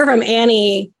what we hear from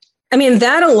Annie, I mean,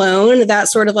 that alone, that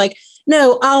sort of like,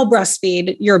 no, I'll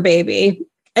breastfeed your baby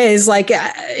is like,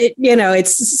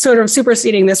 it's sort of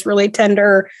superseding this really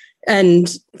tender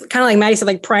and kind of like Maddie said,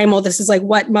 like primal, this is like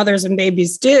what mothers and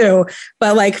babies do.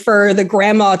 But like for the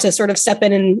grandma to sort of step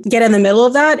in and get in the middle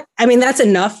of that, I mean, that's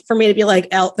enough for me to be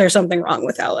like, there's something wrong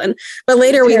with Ellen. But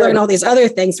later we learn all these other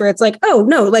things where it's like, oh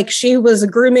no, like she was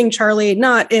grooming Charlie,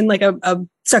 not in like a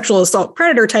sexual assault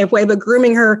predator type way, but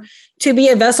grooming her to be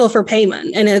a vessel for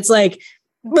payment. And it's like,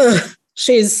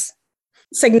 she's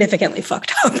significantly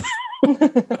fucked up.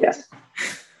 Yes.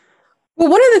 Well,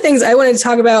 one of the things I wanted to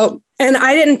talk about, and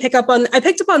I picked up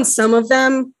on some of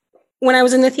them when I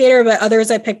was in the theater, but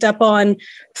others I picked up on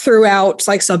throughout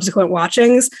like subsequent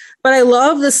watchings. But I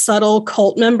love the subtle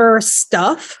cult member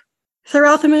stuff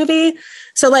throughout the movie.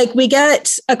 So like we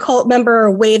get a cult member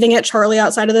waving at Charlie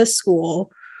outside of the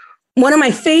school. One of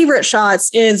my favorite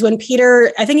shots is when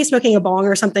Peter, I think he's smoking a bong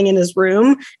or something in his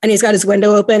room, and he's got his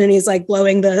window open and he's like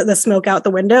blowing the smoke out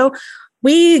the window.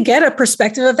 We get a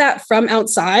perspective of that from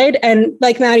outside. And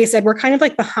like Maddie said, we're kind of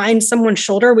like behind someone's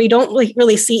shoulder. We don't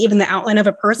really see even the outline of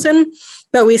a person,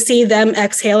 but we see them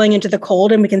exhaling into the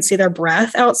cold and we can see their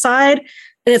breath outside.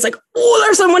 And it's like, oh,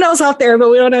 there's someone else out there, but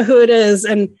we don't know who it is.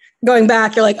 And going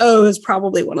back, you're like, oh, it's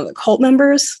probably one of the cult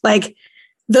members. Like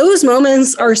those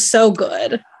moments are so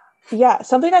good. Yeah.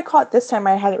 Something I caught this time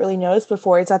I hadn't really noticed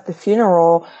before is at the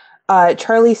funeral,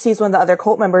 Charlie sees one of the other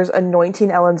cult members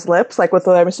anointing Ellen's lips, like with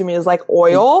what I'm assuming is like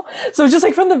oil. So just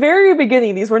like from the very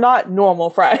beginning, these were not normal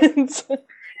friends.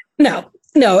 No,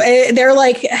 they're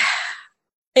like,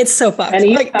 it's so fucked. And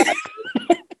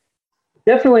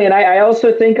definitely. And I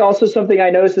also think something I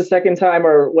noticed the second time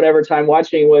or whatever time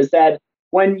watching was that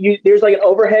when there's like an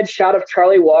overhead shot of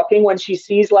Charlie walking, when she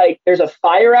sees like there's a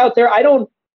fire out there. I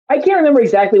can't remember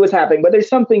exactly what's happening, but there's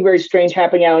something very strange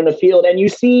happening out in the field. And you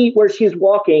see where she's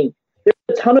walking, there's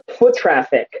a ton of foot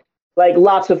traffic, like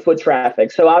lots of foot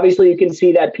traffic. So obviously you can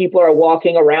see that people are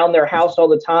walking around their house all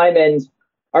the time and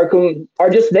are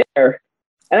just there.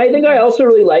 And I think I also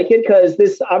really like it because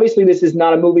this is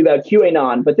not a movie about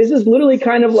QAnon, but this is literally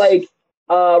kind of like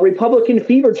Republican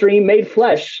fever dream made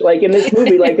flesh. Like in this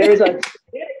movie, like there's a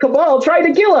cabal trying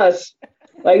to kill us.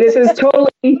 Like this is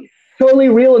totally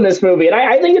real in this movie. And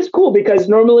I think it's cool because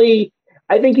normally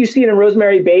I think you see it in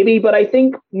Rosemary Baby, but I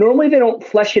think normally they don't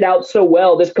flesh it out so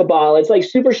well, this cabal. It's like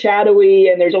super shadowy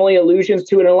and there's only allusions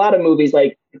to it in a lot of movies,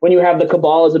 like when you have the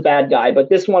cabal as a bad guy. But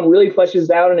this one really fleshes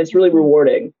out and it's really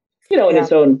rewarding, in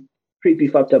its own creepy,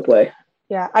 fucked up way.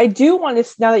 Yeah, I do want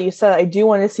to, now that you said it, I do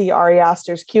want to see Ari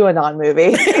Aster's QAnon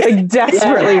movie. I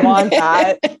desperately want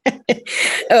that.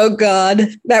 Oh, God.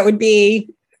 That would be,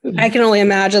 I can only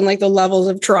imagine like the levels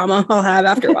of trauma I'll have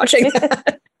after watching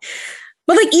that.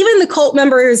 But like even the cult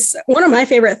members, one of my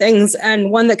favorite things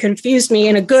and one that confused me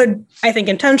in a good, I think,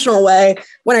 intentional way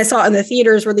when I saw it in the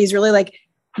theaters were these really like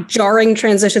jarring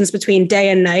transitions between day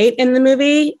and night in the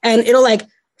movie. And it'll like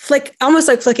flick, almost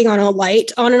like flicking on a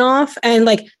light on and off, and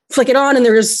like flick it on and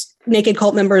there's naked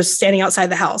cult members standing outside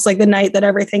the house. Like the night that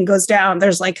everything goes down,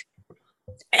 there's like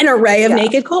an array of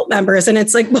naked cult members. And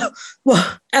it's like, whoa.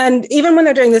 And even when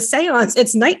they're doing the seance,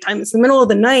 it's nighttime. It's the middle of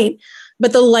the night.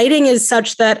 but the lighting is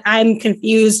such that I'm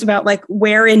confused about like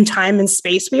where in time and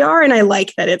space we are. And I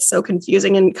like that it's so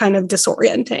confusing and kind of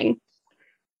disorienting.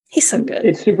 He's so good.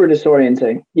 It's super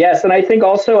disorienting. Yes. And I think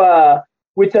also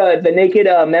with the naked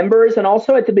members, and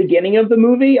also at the beginning of the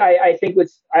movie, I think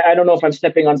I don't know if I'm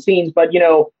stepping on scenes, but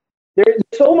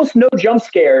there's almost no jump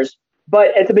scares.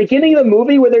 But at the beginning of the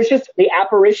movie, where there's just the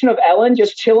apparition of Ellen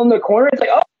just chilling in the corner, it's like,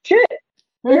 oh shit,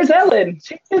 there's Ellen.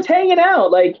 She's just hanging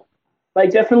out. Like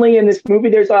definitely in this movie,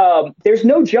 there's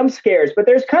no jump scares, but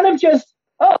there's kind of just,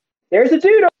 oh, there's a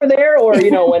dude over there, or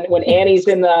when Annie's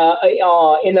in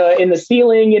the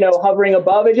ceiling, hovering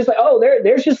above, it's just like, oh,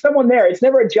 there's just someone there. It's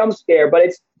never a jump scare, but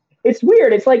it's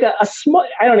weird. It's like a small,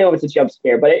 I don't know if it's a jump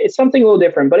scare, but it's something a little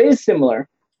different, but it is similar.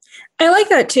 I like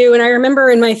that too. And I remember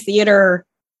in my theater,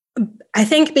 I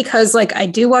think because like I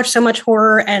do watch so much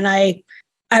horror, and I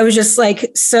was just like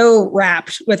so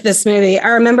wrapped with this movie. I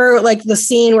remember like the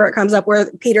scene where it comes up where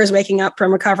Peter's waking up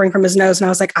from recovering from his nose. And I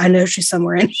was like, I know she's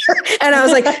somewhere in here. And I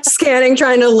was like scanning,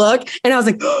 trying to look. And I was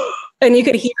like, and you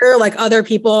could hear like other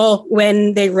people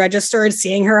when they registered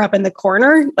seeing her up in the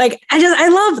corner. Like, I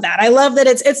love that. I love that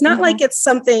it's not like it's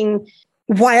something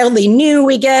wildly new.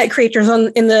 We get creatures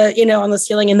on the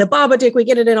ceiling in the Babadook. We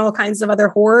get it in all kinds of other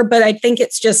horror, but I think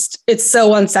it's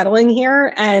so unsettling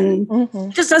here, and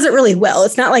it just does it really well.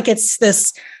 It's not like it's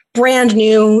this brand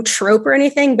new trope or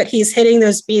anything, but he's hitting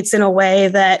those beats in a way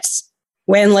that,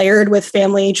 when layered with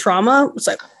family trauma, it's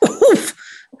like, oof,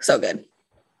 so good.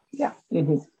 Yeah.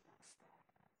 Mm-hmm.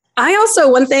 I also,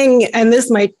 one thing, and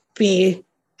this might be,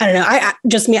 I don't know,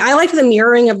 I like the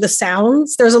mirroring of the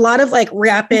sounds. There's a lot of like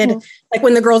rapid, like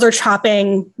when the girls are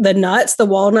chopping the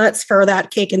walnuts for that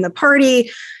cake in the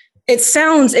party, it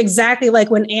sounds exactly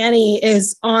like when Annie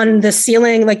is on the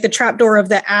ceiling, like the trapdoor of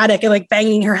the attic, and like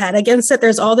banging her head against it.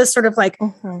 There's all this sort of like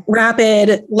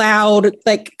rapid, loud,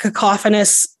 like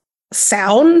cacophonous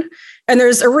sound. And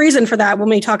there's a reason for that when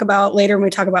we talk about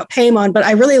Paimon, but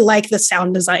I really like the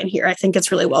sound design here. I think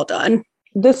it's really well done.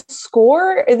 The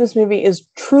score in this movie is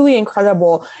truly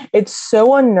incredible. It's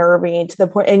so unnerving to the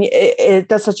point, and it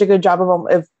does such a good job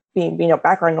of being,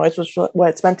 background noise, which is what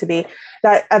it's meant to be,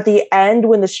 that at the end,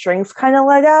 when the strings kind of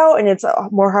let out and it's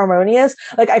more harmonious,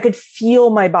 like I could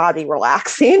feel my body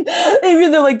relaxing.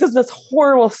 Even though like this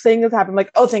horrible thing has happened,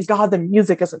 like, oh, thank God the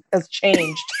music has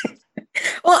changed.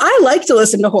 Well, I like to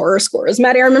listen to horror scores.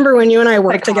 Maddie, I remember when you and I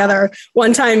worked together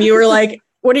one time, you were like,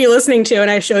 what are you listening to?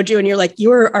 And I showed you, and you're like,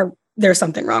 there's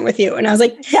something wrong with you. And I was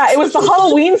like, yeah, it was the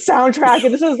Halloween soundtrack.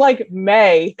 And this is like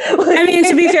May. I mean,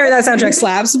 to be fair, that soundtrack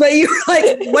slaps, but you were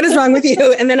like, what is wrong with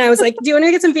you? And then I was like, do you want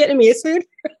to get some Vietnamese food?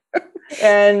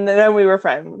 And then we were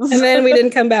friends. And then we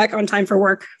didn't come back on time for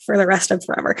work for the rest of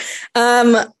forever.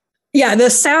 Yeah, the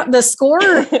score,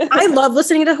 I love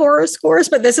listening to horror scores,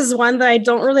 but this is one that I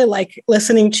don't really like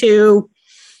listening to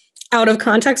out of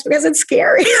context because it's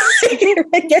scary.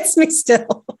 It gets me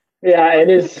still. Yeah, it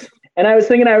is. And I was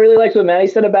thinking, I really liked what Maddie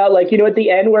said about like, at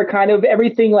the end where kind of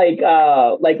everything like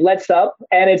lets up,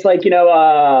 and it's like,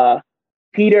 Peter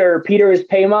is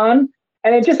Paimon,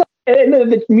 and it just like, and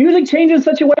the music changes in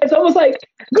such a way. It's almost like,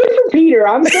 good for Peter.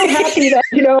 I'm so happy that,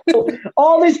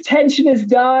 all this tension is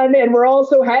done, and we're all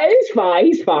so happy.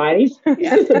 He's fine. He's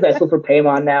just the vessel for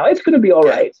Paimon now. It's going to be all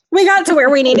right. We got to where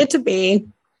we needed to be.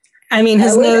 I mean,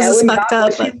 his nose is fucked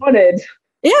up. She wanted.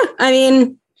 Yeah, I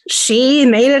mean, she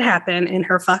made it happen in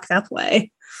her fucked up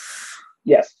way.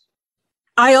 Yes.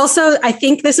 I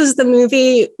think this is the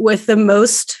movie with the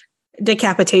most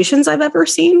decapitations I've ever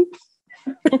seen.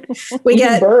 We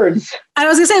get birds. I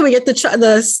was gonna say we get the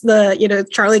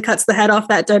Charlie cuts the head off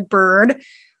that dead bird.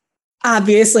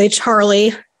 Obviously,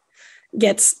 Charlie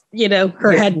gets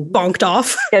her head bonked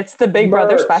off. It's the Big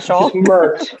Brother special.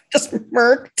 Just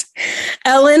murked.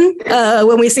 Ellen,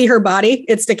 when we see her body,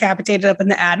 it's decapitated up in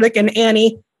the attic, and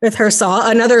Annie with her saw.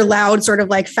 Another loud, sort of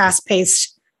like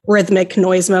fast-paced, rhythmic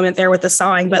noise moment there with the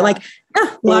sawing, but like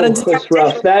a lot of it's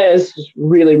rough. That is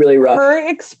really, really rough. Her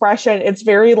expression, it's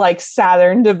very like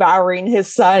Saturn devouring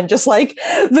his son, just like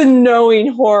the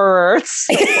knowing horror. It's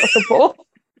so horrible.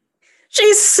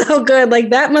 She's so good. Like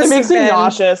that must. It makes me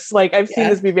nauseous. Like I've seen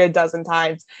this movie a dozen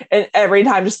times, and every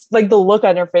time, just like the look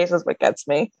on her face is what gets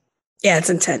me. Yeah, it's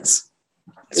intense.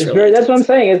 It's really intense. That's what I'm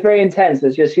saying. It's very intense.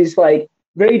 It's just she's like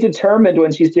very determined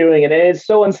when she's doing it, and it's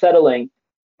so unsettling.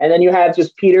 And then you have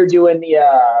just Peter doing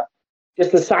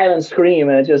the silent scream,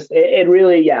 and it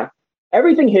really,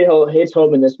 everything hits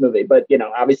home in this movie. But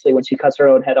obviously, when she cuts her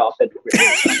own head off, it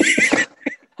really.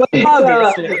 But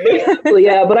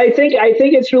I think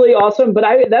it's really awesome.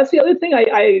 But that's the other thing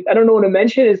I don't know what to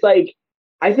mention is like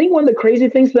I think one of the crazy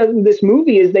things about this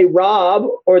movie is they rob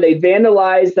or they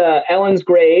vandalize Ellen's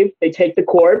grave. They take the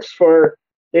corpse for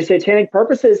their satanic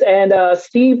purposes. And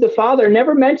Steve, the father,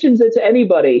 never mentions it to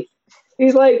anybody.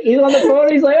 He's on the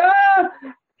phone. He's like,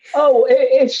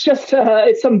 it's just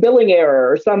it's some billing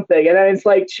error or something. And then it's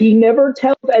like she never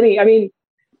tells any. I mean,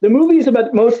 the movie is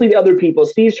about mostly the other people.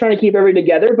 Steve's trying to keep everything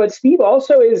together, but Steve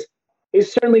also is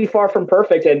certainly far from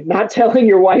perfect. And not telling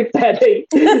your wife that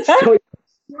is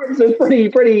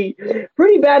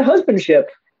pretty bad husbandship.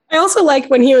 I also like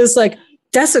when he was like,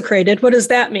 desecrated, what does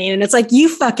that mean? And it's like, you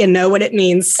fucking know what it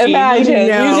means, Steve. Imagine.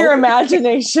 Use your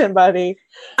imagination, buddy.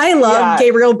 I love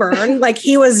Gabriel Byrne. Like,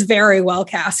 he was very well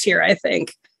cast here, I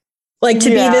think. Like, to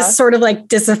be this sort of like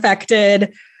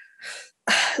disaffected,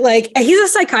 like, he's a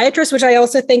psychiatrist, which I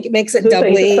also think makes it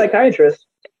doubly. He's a psychiatrist.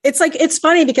 It's like, it's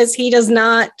funny because he does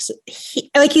not,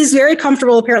 he's very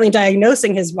comfortable apparently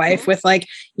diagnosing his wife with like,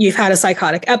 you've had a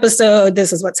psychotic episode.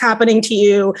 This is what's happening to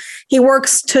you. He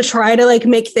works to try to like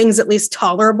make things at least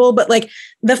tolerable. But like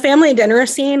the family dinner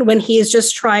scene when he's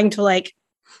just trying to like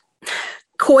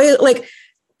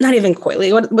not even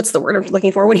coyly, what's the word I'm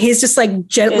looking for? When he's just like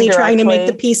gently trying to make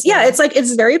the peace. Yeah. It's like,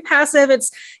 it's very passive. It's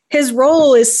his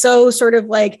role is so sort of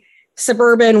like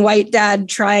suburban white dad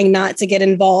trying not to get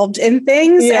involved in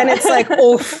things. And it's like,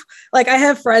 oof. Like I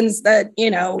have friends that,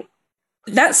 you know,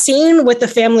 that scene with the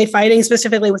family fighting,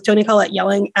 specifically with Toni Collette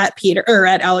yelling at Peter or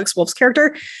at Alex Wolff's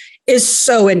character is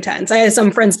so intense. I had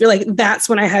some friends be like, that's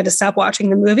when I had to stop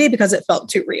watching the movie because it felt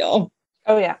too real.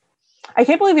 Oh yeah. I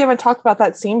can't believe we haven't talked about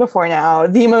that scene before now.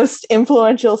 The most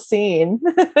influential scene.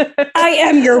 I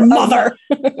am your mother.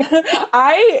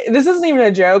 This isn't even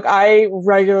a joke. I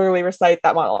regularly recite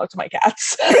that monologue to my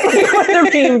cats when they're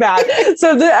being bad.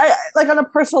 So on a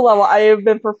personal level, I have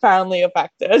been profoundly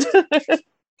affected.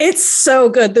 It's so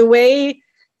good. The way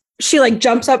she like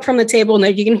jumps up from the table and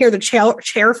like you can hear the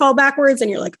chair fall backwards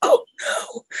and you're like, oh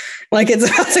no, like it's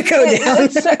about to go down.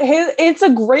 It's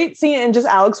a great scene. And just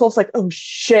Alex Wolff's like, oh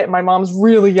shit, my mom's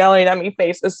really yelling at me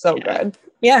face is so good.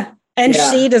 Yeah. And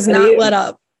she does not let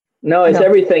up. No, it's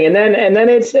everything. And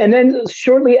then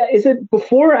shortly, is it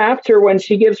before or after when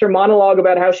she gives her monologue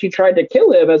about how she tried to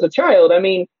kill him as a child? I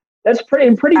mean, that's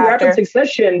pretty rapid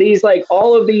succession. These like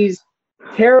all of these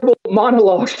terrible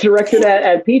monologues directed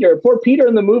at Peter. Poor Peter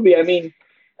in the movie. I mean,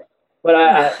 but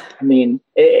I mean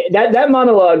that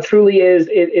monologue truly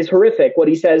is horrific. What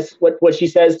he says, what she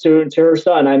says to her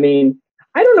son. I mean,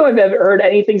 I don't know if I've ever heard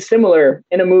anything similar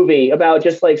in a movie about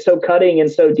just like so cutting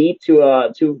and so deep to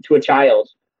a child.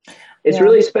 It's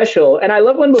really special. And I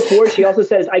love when before she also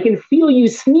says, I can feel you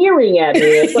sneering at me.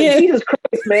 It's like, Jesus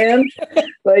Christ, man.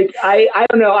 Like, I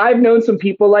don't know. I've known some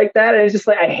people like that. And it's just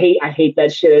like, I hate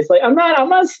that shit. It's like, I'm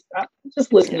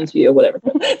just listening to you, whatever.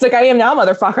 It's like, I am now,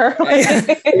 motherfucker.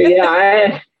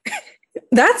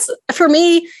 That's, for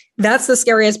me, that's the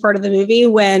scariest part of the movie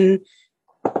when,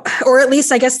 or at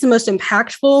least I guess the most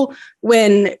impactful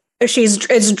when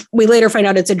we later find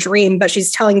out it's a dream, but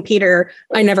she's telling Peter,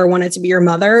 I never wanted to be your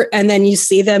mother. And then you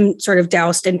see them sort of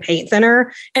doused in paint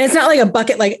thinner. And it's not like a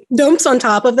bucket like dumps on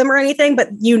top of them or anything, but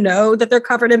you know that they're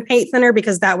covered in paint thinner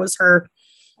because that was her,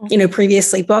 you know, previous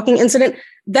sleepwalking incident.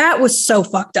 That was so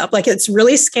fucked up. Like, it's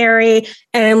really scary.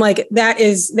 And I'm like, that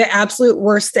is the absolute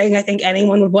worst thing I think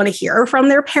anyone would want to hear from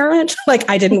their parent. Like,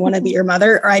 I didn't want to be your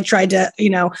mother, or I tried to,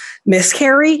 you know,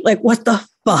 miscarry. Like, what the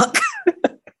fuck?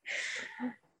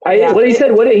 What he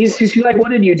said, he's like, what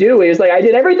did you do? He was like, I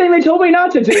did everything they told me not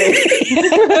to do.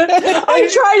 I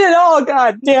tried it all.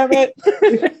 God damn it. But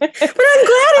I'm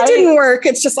glad it didn't work.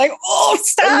 It's just like, oh,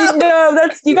 stop. No,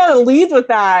 you got to lead with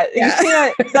that.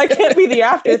 Yeah. That can't be the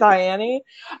afterthought, Annie.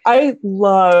 I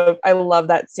love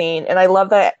that scene. And I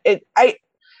love that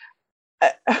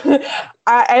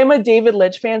I'm a David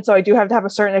Lynch fan, so I do have to have a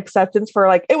certain acceptance for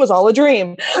like, it was all a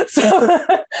dream. So,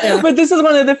 but this is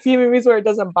one of the few movies where it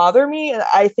doesn't bother me. And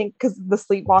I think because the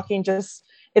sleepwalking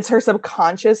it's her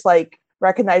subconscious, like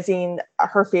recognizing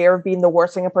her fear of being the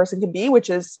worst thing a person can be, which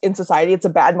is in society, it's a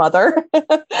bad mother.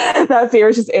 That fear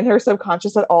is just in her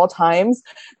subconscious at all times,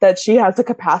 that she has the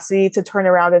capacity to turn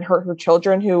around and hurt her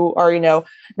children who are, you know,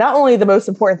 not only the most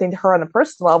important thing to her on a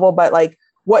personal level, but like,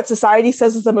 what society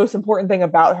says is the most important thing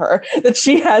about her, that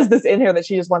she has this in her that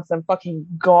she just wants them fucking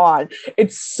gone.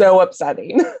 It's so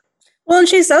upsetting. Well, and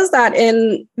she says that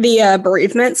in the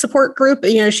bereavement support group.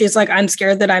 You know, she's like, I'm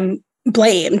scared that I'm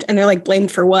blamed. And they're like,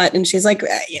 blamed for what? And she's like,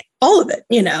 all of it,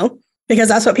 you know, because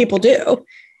that's what people do.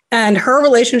 And her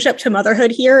relationship to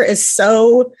motherhood here is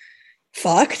so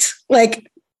fucked. Like,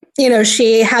 you know,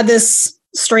 she had this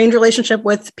strained relationship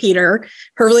with Peter.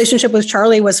 Her relationship with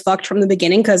Charlie was fucked from the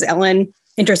beginning because Ellen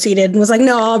interceded and was like,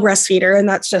 no, I'll breastfeed her. And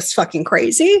that's just fucking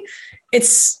crazy.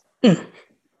 it's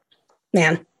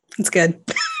man, it's good.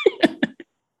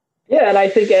 Yeah, and I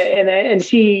think, and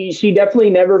she definitely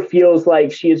never feels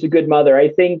like she is a good mother. I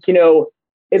think,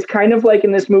 it's kind of like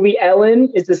in this movie, Ellen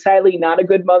is decidedly not a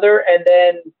good mother, and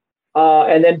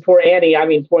then poor Annie. I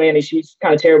mean, poor Annie, she's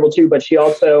kind of terrible too, but she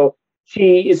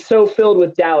is so filled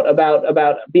with doubt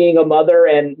about being a mother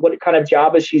and what kind of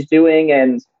job is she's doing,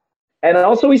 and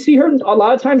also we see her a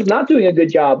lot of times not doing a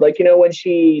good job. Like, when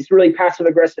she's really passive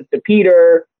aggressive to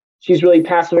Peter. She's really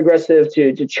passive aggressive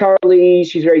to Charlie.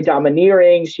 She's very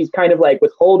domineering. She's kind of like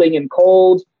withholding and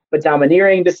cold, but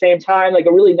domineering at the same time, like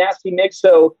a really nasty mix.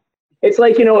 So it's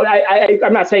like,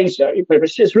 I'm not saying but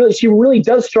it's just really, she really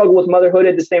does struggle with motherhood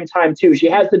at the same time too. She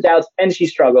has the doubts and she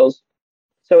struggles.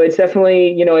 So it's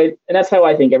definitely, and that's how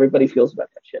I think everybody feels about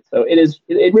that shit. So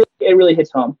it really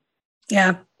hits home.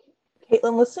 Yeah.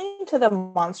 Caitlin, listening to the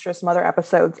Monstrous Mother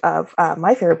episodes of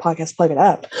my favorite podcast, Plug It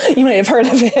Up, you may have heard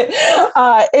of it.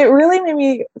 It really made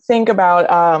me think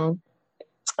about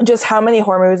just how many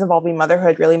horror movies involving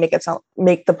motherhood really make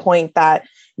the point that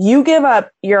you give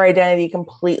up your identity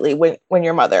completely when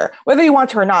you're mother, whether you want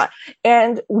to or not.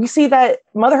 And we see that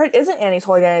motherhood isn't Annie's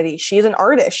whole identity. She's an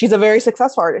artist. She's a very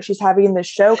successful artist. She's having this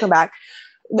show come back.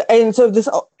 And so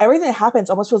everything that happens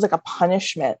almost feels like a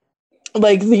punishment.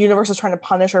 Like the universe is trying to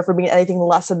punish her for being anything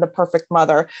less than the perfect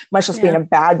mother, much less being a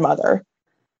bad mother.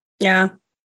 Yeah,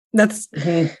 that's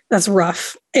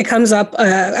rough. It comes up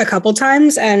a couple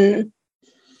times, and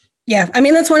yeah, I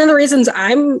mean that's one of the reasons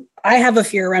I have a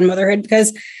fear around motherhood,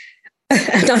 because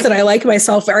not that I like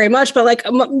myself very much, but like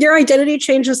your identity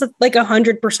changes like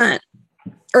 100%.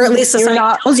 Or at least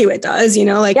society tells you it does,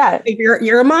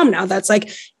 you're a mom now. That's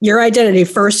like your identity.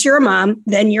 First, you're a mom,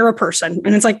 then you're a person.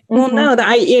 And it's like, well, no,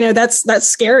 that's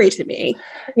scary to me.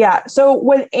 Yeah. So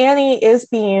when Annie is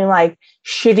being like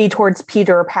shitty towards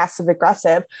Peter or passive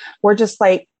aggressive, we're just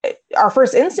like, our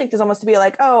first instinct is almost to be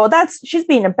like, oh, she's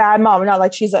being a bad mom. Not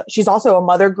like she's also a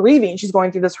mother grieving. She's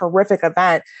going through this horrific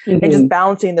event, and just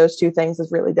balancing those two things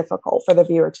is really difficult for the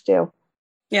viewer to do.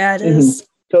 Yeah, it is.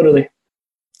 Totally.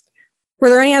 Were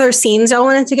there any other scenes I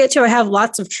wanted to get to? I have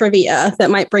lots of trivia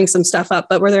that might bring some stuff up,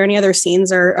 but were there any other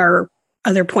scenes or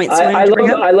other points? I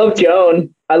love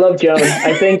Joan.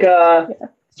 I think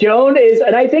Joan is,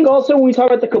 and I think also when we talk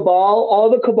about the Cabal,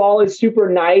 all the Cabal is super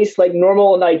nice, like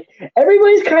normal, and like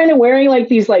everybody's kind of wearing like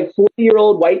these like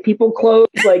 40-year-old white people clothes.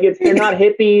 Like they're not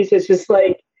hippies. It's just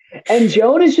like, and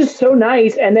Joan is just so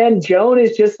nice. And then Joan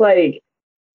is just like,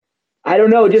 I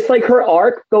don't know, just like her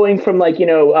arc going from like,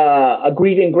 a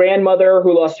grieving grandmother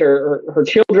who lost her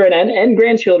children and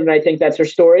grandchildren. I think that's her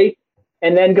story.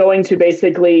 And then going to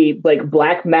basically like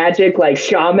black magic, like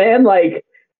shaman, like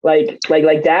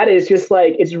that is just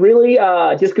like, it's really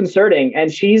disconcerting.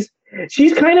 And she's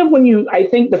kind of, I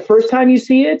think the first time you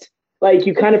see it, like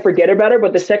you kind of forget about her,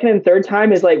 but the second and third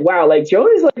time is like, wow, like Joan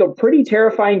is like a pretty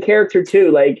terrifying character too.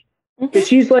 Like, because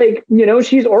she's like,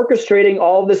 she's orchestrating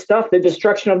all of this stuff, the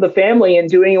destruction of the family, and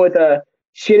doing it with a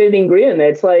shit-eating grin.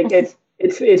 It's like it's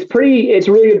really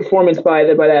good performance by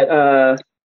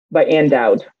Ann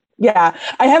Dowd. Yeah,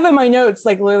 I have in my notes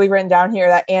like literally written down here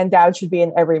that Ann Dowd should be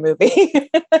in every movie.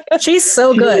 She's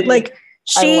so good. Like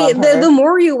the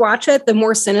more you watch it, the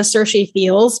more sinister she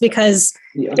feels, because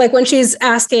like when she's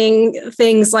asking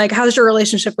things like, how's your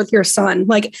relationship with your son?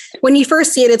 Like when you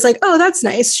first see it, it's like, oh, that's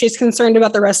nice. She's concerned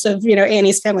about the rest of,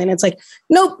 Annie's family. And it's like,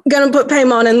 nope, gonna put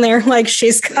Paimon in there. Like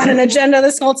she's got an agenda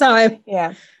this whole time.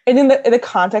 Yeah. And in the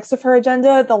context of her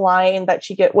agenda, the line that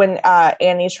she get when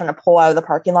Annie's trying to pull out of the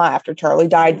parking lot after Charlie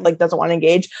died, like doesn't want to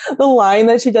engage, the line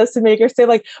that she does to make her say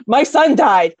like, my son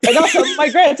died and also my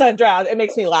grandson drowned. It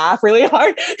makes me laugh really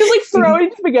hard. Just like throwing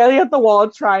spaghetti at the wall,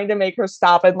 trying to make her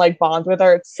stop and like bond with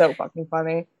her. It's so fucking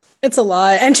funny. It's a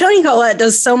lot. And Toni Collette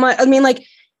does so much. I mean, like,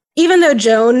 even though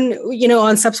Joan,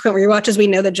 on subsequent rewatches, we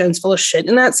know that Joan's full of shit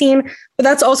in that scene, but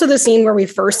that's also the scene where we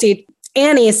first see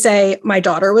Annie say, my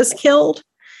daughter was killed.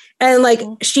 And like,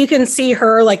 she can see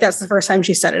her, like, that's the first time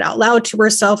she said it out loud to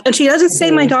herself. And she doesn't say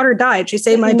my daughter died. She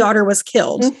say my daughter was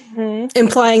killed,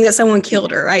 implying that someone killed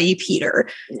her, i.e. Peter.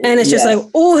 And it's just like,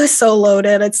 oh, it's so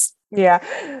loaded. It's you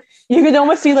can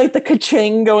almost see like the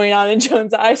ka-ching going on in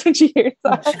Joan's eyes when she hears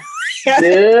that.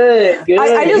 Good.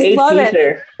 I just love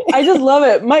it. I just love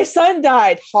it. My son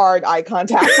died. Hard eye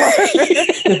contact.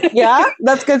 Yeah,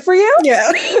 that's good for you.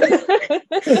 Yeah.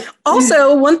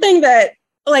 Also, one thing that,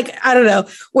 like, I don't know,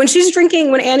 when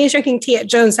Annie's drinking tea at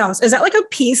Joan's house, is that like a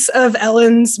piece of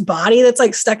Ellen's body that's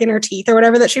like stuck in her teeth or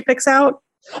whatever that she picks out?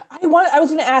 I was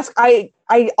going to ask, I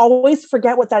always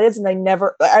forget what that is. And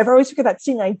I've always forget that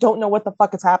scene. I don't know what the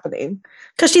fuck is happening.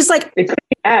 Cause she's like, it could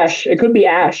be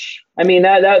Ash. I mean,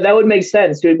 that would make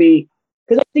sense. It would be,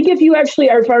 Because I think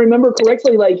if I remember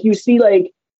correctly, like you see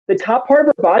like the top part of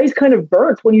her body's kind of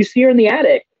burnt when you see her in the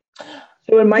attic.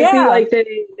 So it might be like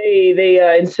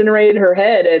they incinerated her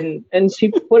head and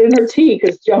she put in her tea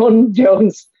because Joan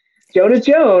is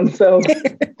Joan. So doing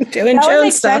that would Joan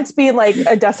make stuff. sense being like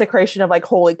a desecration of like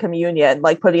Holy Communion,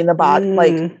 like putting the body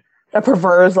like a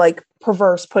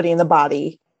perverse putting the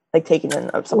body, like taking in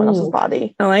of someone else's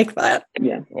body. I like that.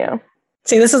 Yeah.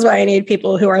 See, this is why I need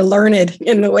people who are learned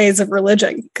in the ways of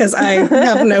religion, because I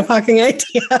have no fucking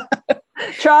idea.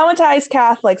 Traumatized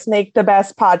Catholics make the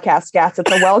best podcast guests.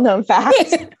 It's a well-known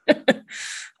fact.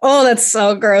 Oh, that's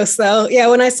so gross, though. Yeah,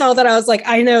 when I saw that, I was like,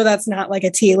 I know that's not like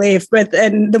a tea leaf, but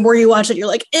then the more you watch it, you're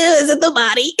like, ew, is it the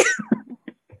body?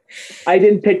 I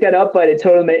didn't pick that up, but it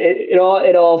totally it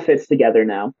all fits together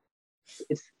now.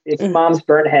 It's mom's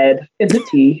burnt head in the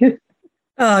tea.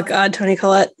 Oh God, Toni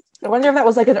Collette. I wonder if that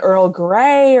was like an Earl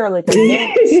Grey or like a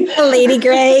Lady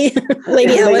Grey,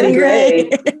 Lady Ellen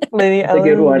Grey. Lady Ellen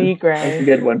Grey. That's a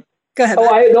good one. Go ahead.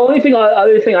 The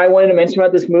other thing I wanted to mention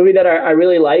about this movie that I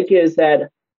really like is that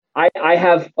I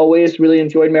have always really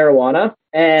enjoyed marijuana,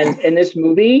 and in this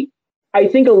movie, I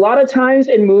think a lot of times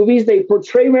in movies they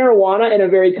portray marijuana in a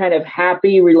very kind of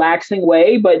happy, relaxing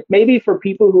way, but maybe for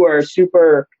people who are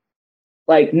super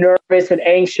like nervous and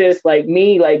anxious like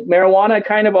me, like marijuana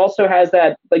kind of also has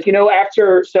that, like, you know,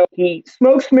 so he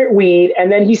smokes weed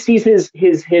and then he sees his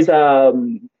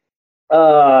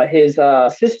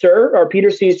sister, or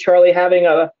Peter sees Charlie having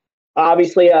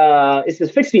it's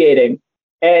asphyxiating.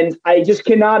 And I just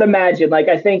cannot imagine, like,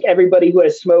 I think everybody who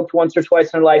has smoked once or twice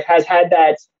in their life has had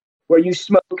that where you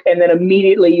smoke and then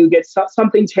immediately you get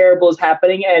something terrible is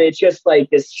happening. And it's just like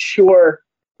this sheer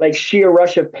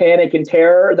rush of panic and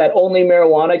terror that only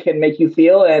marijuana can make you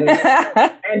feel. And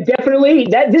and definitely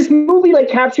that this movie like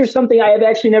captures something I have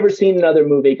actually never seen in another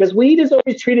movie, because weed is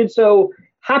always treated so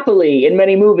happily in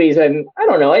many movies. And I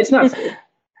don't know, it's not.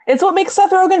 It's what makes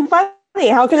Seth Rogen funny.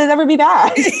 How can it ever be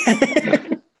bad?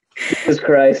 Jesus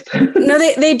Christ. No,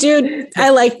 they do. I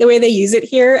like the way they use it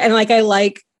here. And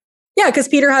because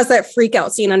Peter has that freak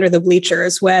out scene under the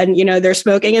bleachers when, you know, they're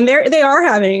smoking and they are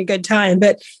having a good time,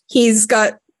 but he's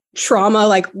got trauma,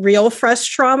 like real fresh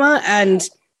trauma, and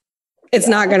it's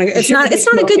not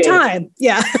a good time.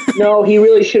 Yeah. No, he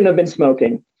really shouldn't have been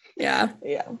smoking. Yeah.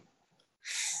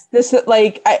 This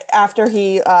after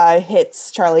he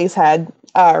hits Charlie's head,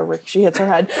 she hits her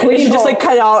head. She just like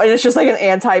cut out, and it's just like an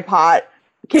anti-pot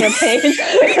campaign.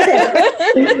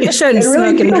 You shouldn't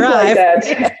smoke and drive.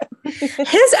 Like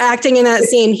his acting in that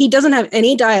scene, he doesn't have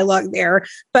any dialogue there,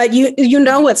 but you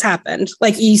know what's happened.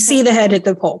 Like you see the head at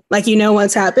the pole, like you know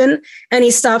what's happened, and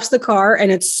he stops the car,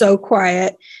 and it's so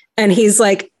quiet, and he's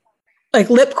like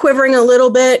lip quivering a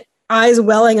little bit, eyes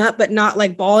welling up, but not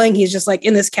like bawling. He's just like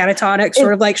in this catatonic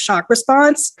sort of like shock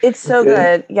response. It's so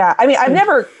good. Yeah. I mean, I've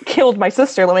never killed my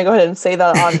sister. Let me go ahead and say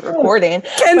that on recording.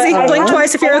 Kenzie, blink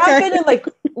twice if you're okay. I've been in like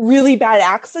really bad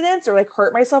accidents or like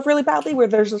hurt myself really badly where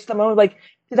there's just the moment like,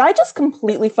 did I just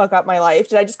completely fuck up my life?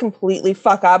 Did I just completely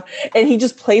fuck up? And he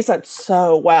just plays that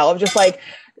so well. I'm just like,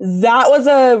 that was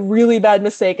a really bad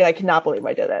mistake and I cannot believe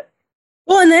I did it.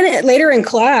 Well, and then later in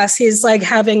class, he's like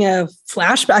having a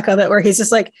flashback of it where he's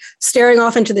just like staring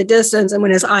off into the distance. And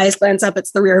when his eyes glance up,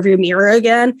 it's the rearview mirror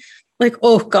again. Like,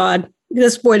 oh God,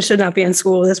 this boy should not be in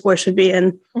school. This boy should be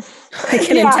in like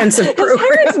an intensive program. His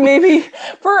parents, maybe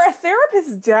for a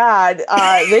therapist's dad,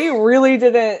 they really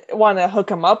didn't want to hook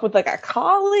him up with like a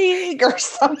colleague or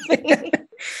something.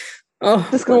 Oh,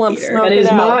 just gonna let him smoke and his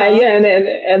it mom, out. yeah,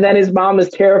 and then his mom is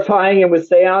terrifying him with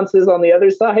seances on the other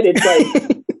side. It's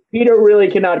like Peter really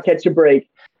cannot catch a break.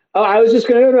 Oh, I was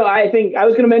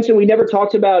gonna mention we never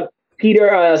talked about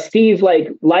Steve like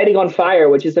lighting on fire,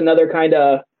 which is another kind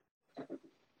of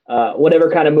whatever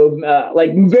kind of move,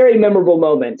 like very memorable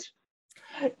moment.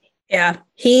 Yeah,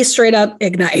 he straight up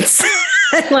ignites,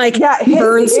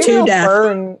 burns his to death.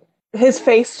 Burn his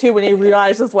face too when he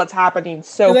realizes what's happening.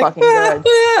 So like, fucking good.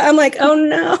 I'm like, oh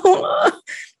no!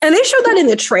 And they showed that in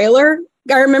the trailer.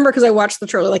 I remember because I watched the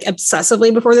trailer like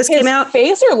obsessively before this came out.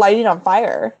 Face or lighting on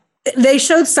fire? They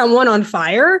showed someone on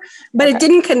fire, but it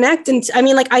didn't connect. And you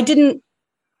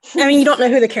don't know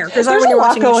who the characters are when you're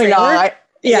watching the trailer.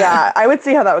 Yeah, I would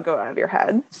see how that would go out of your head.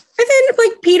 And then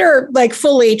like Peter, like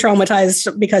fully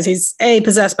traumatized because he's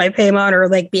possessed by Paimon or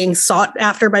like being sought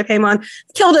after by Paimon,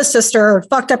 killed his sister,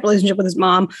 fucked up relationship with his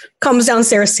mom, comes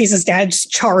downstairs, sees his dad's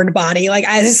charred body. Like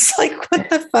I was like, what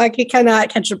the fuck? He cannot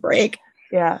catch a break.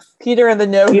 Yeah, Peter and the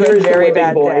good, very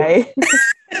bad boy. day.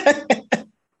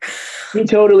 He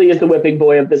totally is the whipping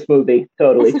boy of this movie.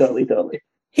 Totally.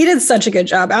 He did such a good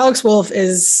job. Alex Wolff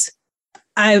is,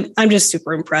 I'm just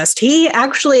super impressed. He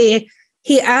actually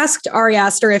he asked Ari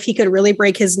Aster if he could really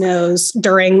break his nose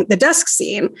during the desk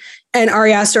scene. And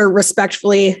Ari Aster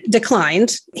respectfully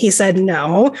declined. He said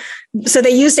no. So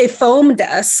they used a foam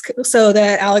desk so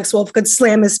that Alex Wolff could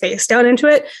slam his face down into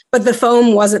it, but the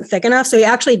foam wasn't thick enough. So he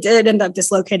actually did end up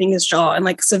dislocating his jaw and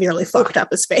like severely fucked up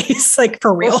his face, like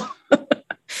for real.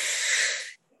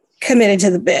 Committed to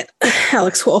the bit.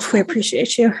 Alex Wolff, we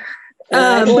appreciate you. He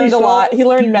learned a lot. He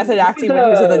learned method acting when he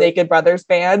was in the Naked Brothers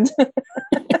band.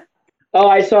 Oh,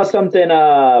 I saw something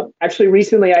actually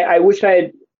recently. I wish I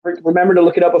had remembered to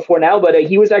look it up before now, but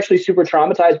he was actually super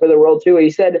traumatized by the role too. He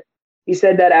said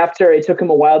that after it took him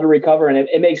a while to recover, and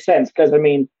it makes sense because I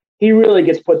mean he really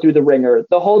gets put through the ringer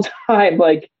the whole time.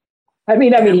 Like, I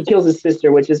mean he kills his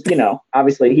sister, which is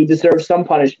obviously he deserves some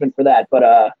punishment for that,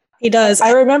 but he does.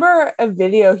 I remember a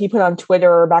video he put on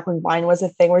Twitter back when Vine was a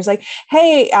thing where he's like,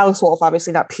 hey, Alex Wolff,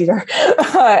 obviously not Peter.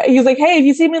 He's like, hey, if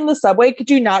you see me in the subway, could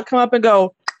you not come up and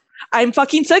go, I'm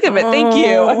fucking sick of it. Thank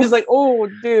you. I was like, oh,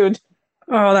 dude.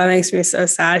 Oh, that makes me so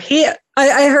sad.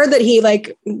 I heard that he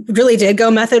like really did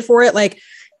go method for it. Like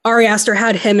Ari Aster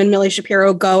had him and Millie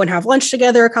Shapiro go and have lunch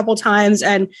together a couple times.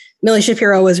 And Millie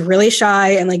Shapiro was really shy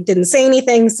and like didn't say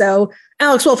anything. So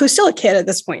Alex Wolff, who's still a kid at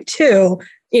this point too,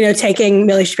 taking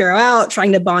Millie Shapiro out,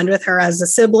 trying to bond with her as a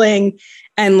sibling.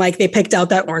 And like they picked out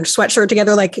that orange sweatshirt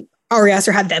together. Like Ari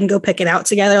Aster had them go pick it out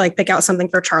together, like pick out something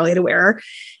for Charlie to wear.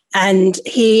 And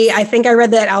I think I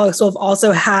read that Alex Wolff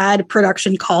also had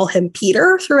production call him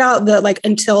Peter throughout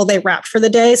until they wrapped for the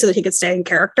day so that he could stay in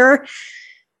character.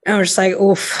 And I was just like,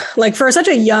 oof, like for such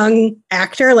a young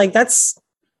actor, like it's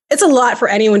a lot for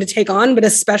anyone to take on, but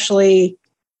especially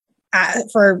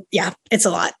it's a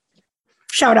lot.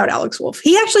 Shout out Alex Wolff.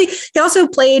 He also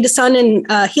played son in,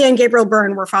 he and Gabriel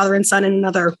Byrne were father and son in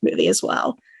another movie as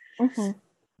well. Mm-hmm.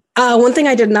 One thing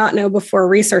I did not know before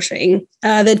researching,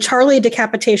 the Charlie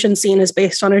decapitation scene is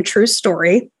based on a true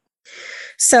story.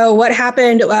 So what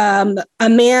happened, a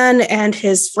man and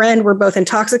his friend were both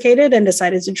intoxicated and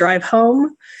decided to drive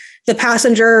home. The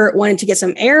passenger wanted to get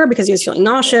some air because he was feeling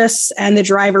nauseous, and the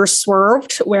driver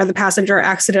swerved where the passenger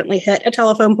accidentally hit a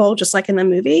telephone pole, just like in the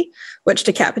movie, which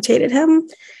decapitated him.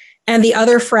 And the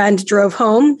other friend drove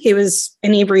home. He was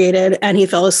inebriated and he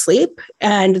fell asleep,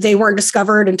 and they weren't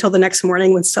discovered until the next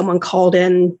morning when someone called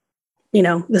in,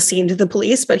 the scene to the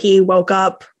police, but he woke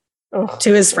up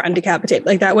to his friend decapitated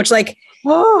like that, which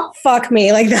fuck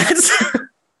me. Like that's.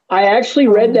 I actually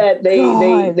read that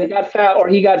they got found, or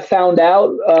he got found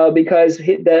out because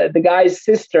the guy's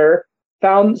sister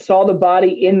saw the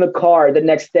body in the car the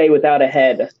next day without a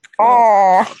head.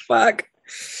 Oh, fuck.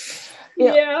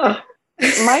 Yeah.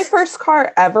 My first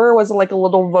car ever was like a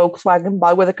little Volkswagen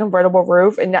Bug with a convertible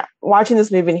roof. And now, watching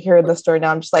this movie and hearing the story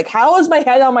now, I'm just like, how is my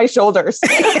head on my shoulders?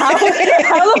 How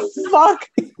the fuck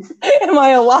am I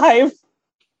alive?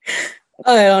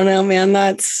 I don't know, man.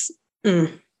 That's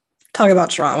talk about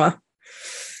trauma.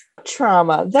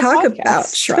 Trauma. Talk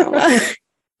about trauma.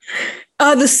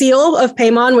 The seal of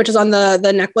Paimon, which is on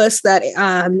the necklace that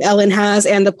Ellen has,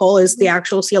 and the pole is the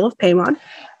actual seal of Paimon.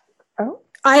 Oh.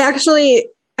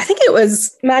 I think it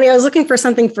was, Maddie, I was looking for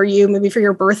something for you, maybe for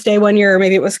your birthday one year, or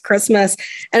maybe it was Christmas.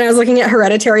 And I was looking at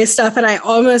Hereditary stuff, and I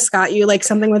almost got you like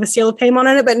something with a seal of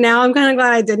Paimon in it. But now I'm kind of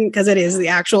glad I didn't, because it is the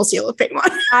actual seal of Paimon.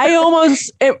 I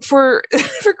almost, for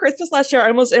Christmas last year, I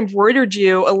almost embroidered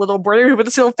you a little embroidery with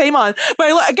a seal of Paimon. But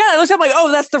I looked up like,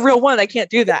 oh, that's the real one. I can't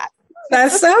do that.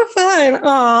 That's so fun.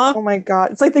 Aww. Oh my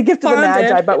God. It's like the gift of the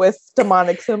Magi, but with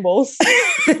demonic symbols.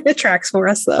 It tracks for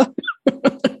us, though.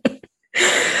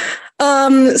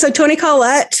 So Toni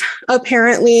Collette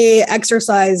apparently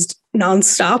exercised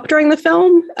nonstop during the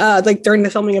film, during the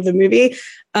filming of the movie.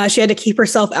 She had to keep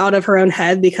herself out of her own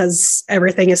head because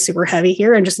everything is super heavy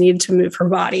here and just needed to move her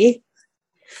body.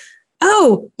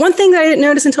 Oh, one thing that I didn't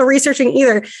notice until researching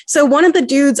either. So one of the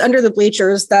dudes under the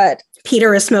bleachers that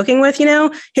Peter is smoking with,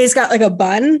 he's got like a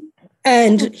bun,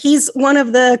 and he's one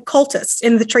of the cultists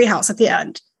in the treehouse at the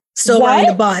end, still wearing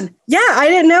the bun. Yeah, I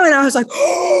didn't know. And I was like,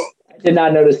 oh, did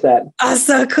not notice that. Oh,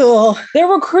 so cool. They're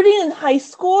recruiting in high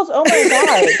schools? Oh my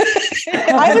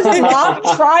God. I was in mock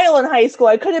trial in high school.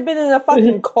 I could have been in a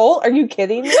fucking cult. Are you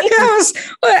kidding me? I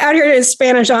was out here in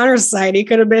Spanish Honor Society.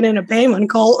 Could have been in a Paimon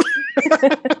cult.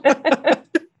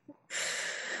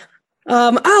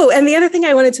 And the other thing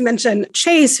I wanted to mention,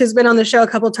 Chase, who's been on the show a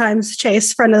couple of times,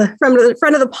 Chase, friend of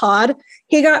the pod,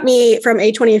 he got me from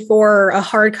A24 a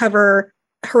hardcover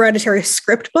Hereditary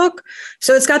script book.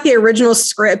 So it's got the original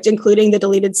script, including the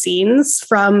deleted scenes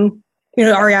from,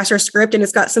 Ari Aster's script, and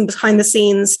it's got some behind the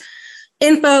scenes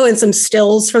info and some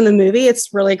stills from the movie.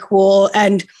 It's really cool.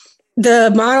 And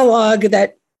the monologue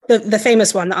that the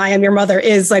famous one, the I Am Your Mother,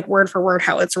 is like word for word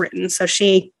how it's written. So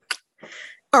she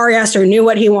Ari Aster knew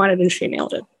what he wanted and she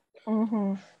nailed it.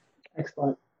 Mm-hmm.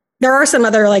 Excellent. There are some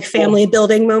other like family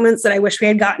building moments that I wish we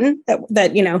had gotten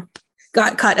that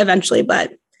got cut eventually,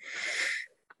 but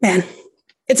man,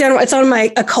 it's on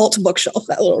my occult bookshelf,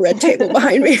 that little red table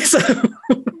behind me. So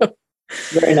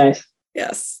very nice.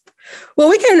 Yes. Well,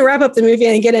 we can wrap up the movie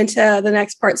and get into the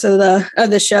next parts of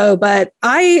the show. But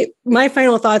my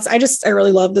final thoughts, I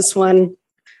really love this one.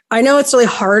 I know it's really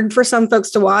hard for some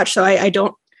folks to watch, so I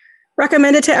don't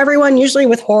recommend it to everyone. Usually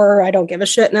with horror, I don't give a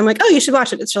shit. And I'm like, oh, you should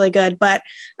watch it. It's really good. But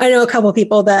I know a couple of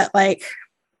people that like,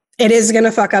 it is going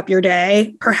to fuck up your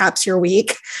day, perhaps your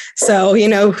week. So,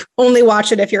 only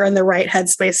watch it if you're in the right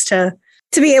headspace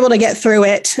to be able to get through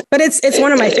it. But it's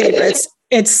one of my favorites.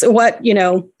 It's what,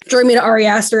 drew me to Ari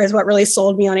Aster, is what really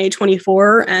sold me on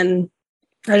A24. And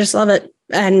I just love it.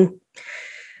 And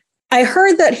I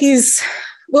heard that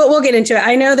we'll get into it.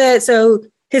 I know that, so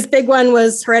his big one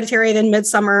was Hereditary, then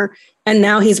Midsommar, and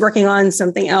now he's working on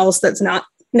something else that's not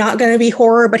going to be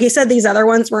horror, but he said these other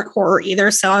ones weren't horror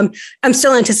either. So I'm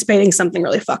still anticipating something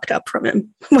really fucked up from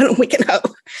him when we can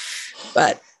hope.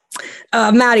 But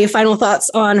Maddie, final thoughts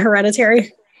on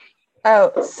Hereditary?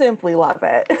 Oh, simply love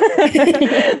it.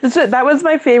 That was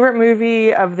my favorite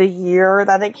movie of the year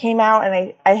that it came out.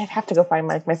 And I have to go find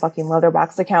my fucking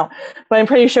Letterboxd account. But I'm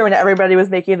pretty sure when everybody was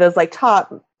making those like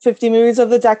top 50 movies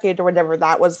of the decade or whatever,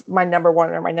 that was my number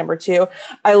one or my number two.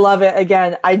 I love it.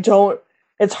 Again,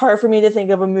 it's hard for me to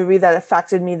think of a movie that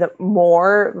affected me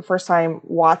more the first time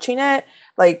watching it.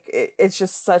 Like it's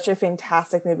just such a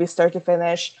fantastic movie, start to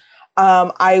finish.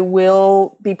 I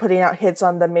will be putting out hits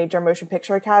on the Major Motion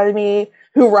Picture Academy,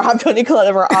 who robbed Toni Collette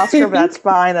of her Oscar, but that's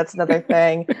fine. That's another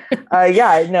thing.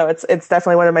 It's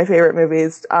definitely one of my favorite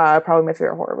movies. Probably my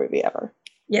favorite horror movie ever.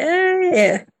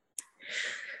 Yeah.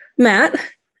 Matt?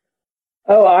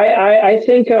 Oh, I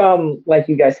think, like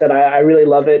you guys said, I really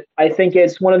love it. I think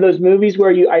it's one of those movies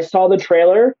where I saw the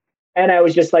trailer and I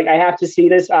was just like, I have to see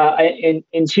this.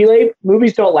 In Chile,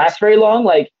 movies don't last very long.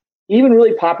 Like even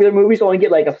really popular movies only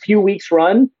get like a few weeks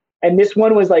run. And this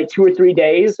one was like 2 or 3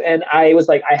 days. And I was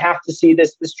like, I have to see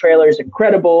this. This trailer is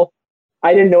incredible.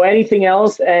 I didn't know anything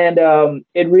else. And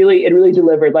it really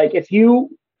delivered. Like if you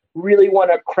really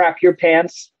want to crap your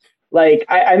pants, like,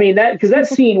 I mean that, because that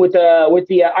scene with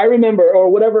the I remember, or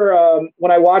whatever,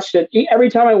 when I watched it, every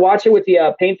time I watch it with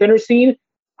the paint thinner scene,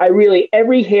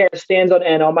 every hair stands on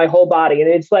end on my whole body. And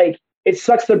it's like, it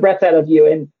sucks the breath out of you.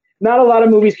 And not a lot of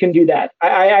movies can do that.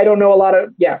 I don't know a lot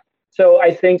of, yeah. So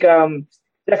I think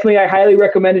definitely I highly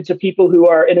recommend it to people who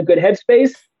are in a good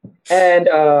headspace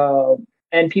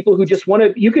and people who just want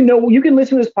to, you can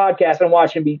listen to this podcast and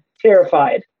watch and be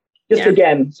terrified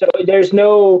again. So there's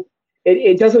no,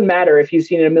 it doesn't matter if you've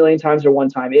seen it a million times or one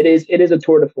time. It is a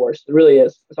tour de force. It really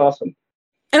is. It's awesome.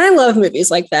 And I love movies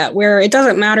like that, where it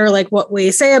doesn't matter like what we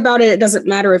say about it. It doesn't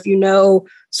matter if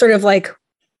sort of like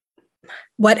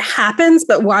what happens,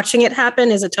 but watching it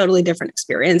happen is a totally different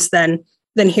experience than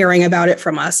hearing about it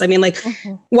from us. I mean, like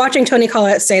watching Toni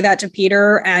Collette say that to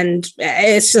Peter, and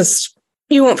it's just,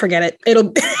 you won't forget it.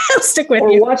 It'll stick with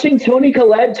you. Or watching Toni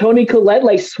Collette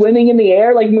like swimming in the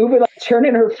air, like moving, like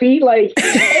turning her feet, like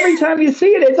every time you see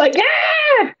it, it's like,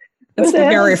 ah! It's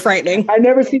very frightening. I've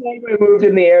never seen anybody moved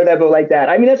in the air like that.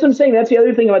 I mean, that's what I'm saying. That's the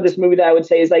other thing about this movie that I would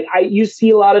say is like, you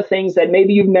see a lot of things that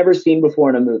maybe you've never seen before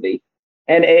in a movie.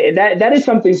 And that is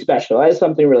something special. That is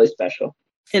something really special.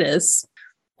 It is.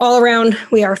 All around,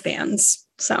 we are fans.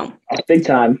 So big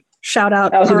time. Shout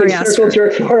out. That was a big circle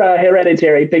jerk for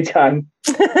Hereditary. Big time.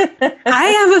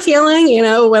 I have a feeling,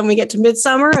 when we get to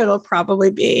Midsommar, it'll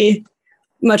probably be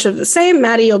much of the same.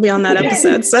 Maddie, you'll be on that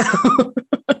episode. So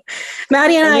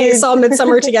Maddie and I saw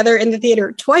Midsommar together in the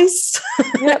theater twice.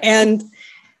 And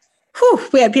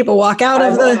we had people walk out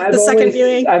of the second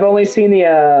viewing. I've only seen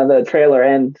the trailer,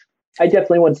 and I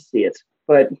definitely want to see it.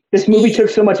 But this movie took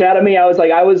so much out of me. I was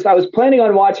like, I was planning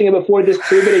on watching it before this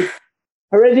too, but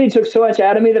Hereditary took so much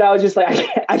out of me that I was just like,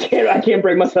 I can't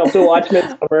bring myself to watch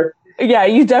Midsommar. Yeah,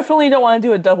 you definitely don't want to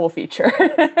do a double feature.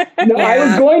 No, I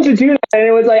was going to do that, and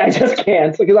it was like, I just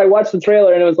can't, because I watched the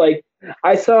trailer and it was like,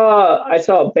 I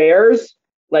saw bears,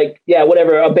 like, yeah,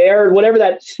 whatever, a bear, whatever,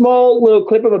 that small little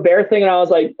clip of a bear thing, and I was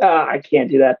like, I can't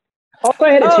do that. Also,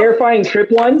 I had a terrifying trip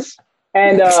once,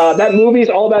 and that movie is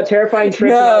all about terrifying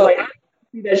trips. And I was like, I don't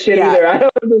see that shit either. I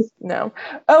don't. No.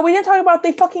 Oh, we didn't talk about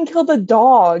they fucking killed the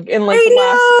dog in like the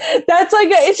last. That's like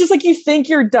it's just like you think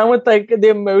you're done with like the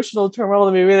emotional turmoil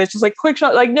of the movie. That's just like quick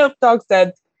shot. Like nope, dog's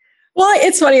dead. Well,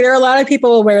 it's funny. There are a lot of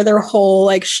people where their whole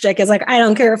like shtick is like, I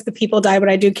don't care if the people die, but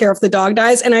I do care if the dog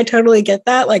dies, and I totally get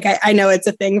that. Like I know it's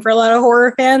a thing for a lot of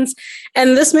horror fans,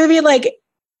 and this movie like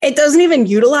it doesn't even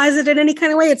utilize it in any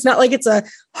kind of way. It's not like it's a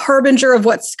harbinger of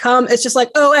what's to come. It's just like,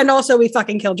 oh, and also we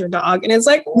fucking killed your dog. And it's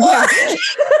like, what?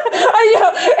 I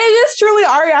know. It is truly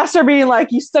Ari Aster being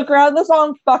like, you stuck around this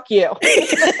long, fuck you.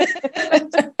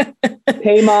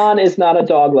 Paimon is not a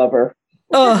dog lover.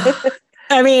 Oh,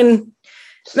 I mean,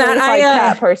 Matt,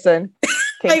 cat person.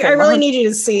 I really need you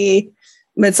to see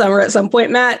Midsommar at some point,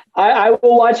 Matt. I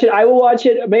will watch it. I will watch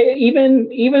it.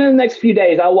 Even in the next few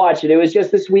days, I'll watch it. It was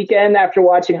just this weekend after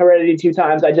watching Heredity 2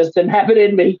 times. I just didn't have it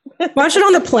in me. Watch it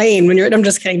on the plane when you're. I'm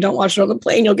just kidding. Don't watch it on the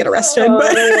plane. You'll get arrested.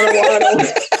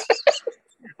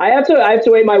 I have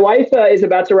to wait. My wife is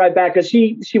about to ride back because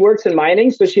she works in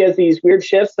mining, so she has these weird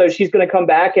shifts. So she's going to come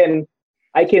back, and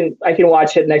I can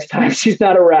watch it next time she's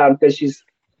not around because she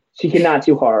cannot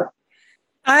do horror.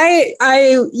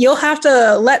 You'll have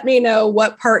to let me know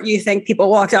what part you think people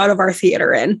walked out of our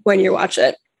theater in when you watch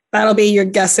it. That'll be your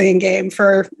guessing game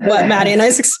for what Maddie and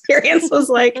I's experience was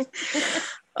like.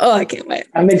 Oh, I can't wait.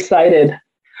 I'm excited.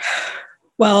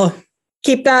 Well,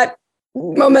 keep that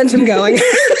momentum going.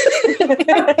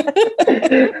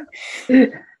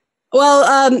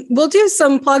 Well, we'll do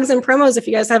some plugs and promos if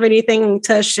you guys have anything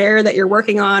to share that you're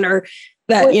working on or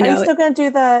that, Wait, are you still going to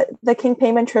do the King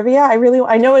Paimon trivia? I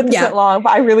know it's a bit long,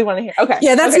 but I really want to hear. Okay.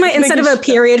 Yeah, that's my, instead of a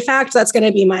period fact, that's going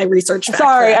to be my research fact.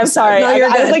 Sorry, I'm sorry. No,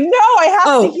 I was like, no, I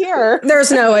have to hear.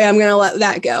 There's no way I'm going to let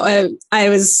that go.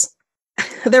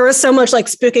 There was so much like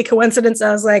spooky coincidence.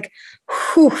 I was like,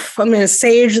 whew, I'm going to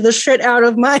sage the shit out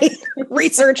of my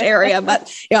research area,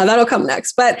 but yeah, that'll come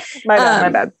next. But my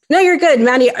bad. No, you're good,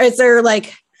 Maddie. Is there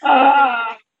like,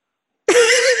 what?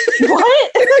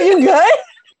 Are you good?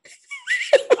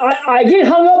 I get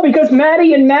hung up because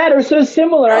Maddie and Matt are so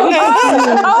similar. I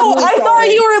thought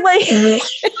you were like.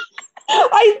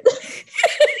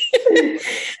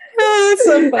 That's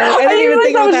so funny. I didn't even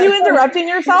think was you interrupting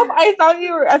yourself. I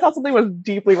thought something was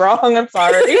deeply wrong. I'm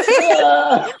sorry. I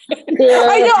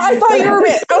know. I thought you were.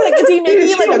 I was like, is he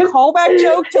making like a callback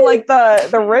joke to like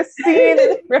the wrist scene?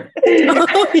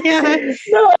 Oh yeah.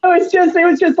 No, it was just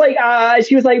like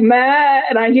she was like Matt,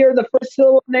 and I hear the first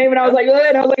syllable name, and I was like,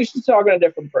 she's talking to a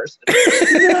different person.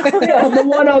 The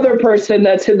one other person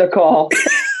that's in the call.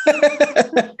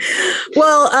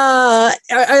 Well, are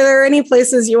there any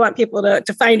places you want people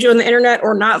to find you on the internet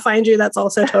or not find you? That's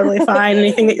also totally fine.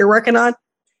 Anything that you're working on?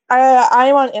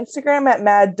 I'm on Instagram at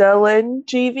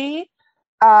MadDylanGV.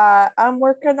 I'm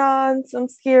working on some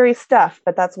scary stuff,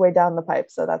 but that's way down the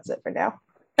pipe. So that's it for now.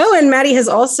 Oh, and Maddie has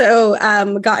also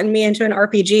gotten me into an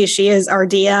RPG. She is our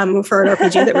DM for an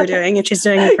RPG that we're doing, and she's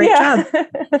doing a great job.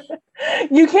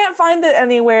 You can't find it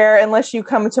anywhere unless you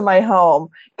come to my home.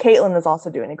 Caitlin is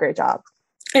also doing a great job.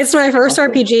 It's my first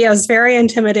RPG. I was very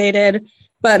intimidated,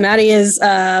 but Maddie is,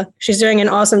 she's doing an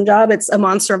awesome job. It's a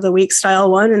Monster of the Week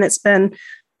style one, and it's been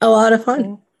a lot of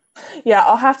fun. Yeah,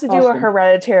 I'll have to do a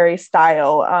Hereditary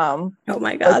style. Oh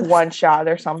my God. Like one shot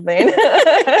or something.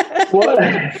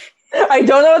 What? I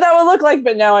don't know what that would look like,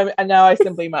 but now I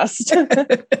simply must.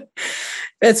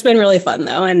 It's been really fun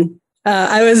though. And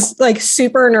I was like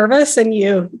super nervous and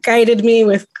you guided me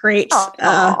with great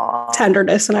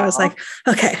tenderness. And I was like,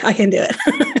 okay, I can do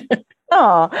it.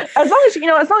 Oh, as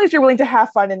long as you're willing to have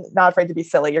fun and not afraid to be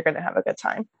silly, you're going to have a good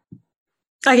time.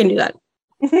 I can do that.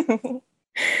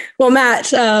 Well,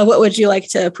 Matt, what would you like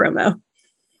to promo?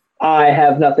 I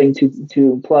have nothing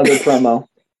to plug or promo.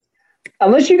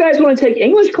 Unless you guys want to take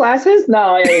English classes,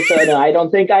 no, I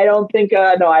don't think.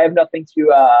 No, I have nothing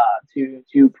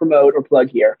to promote or plug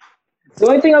here. The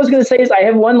only thing I was going to say is I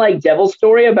have one like devil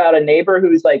story about a neighbor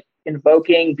who's like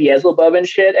invoking Beelzebub and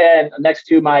shit. And next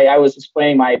to I was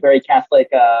explaining my very Catholic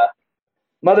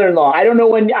mother-in-law. I don't know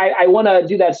when I want to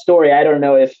do that story. I don't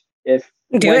know if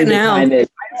do it now.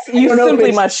 You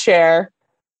simply must share.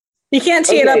 You can't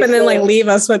tee it up and then like leave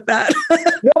us with that.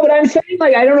 No, but I'm saying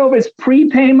like I don't know if it's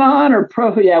pre-Paimon or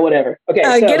pro. Yeah, whatever.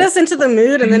 Okay, get us into the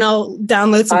mood, and then I'll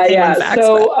download some Paimon facts.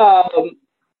 So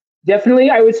definitely,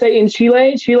 I would say in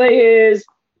Chile. Chile is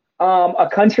a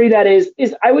country that is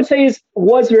I would say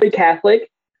was very Catholic,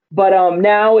 but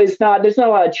now is not. There's not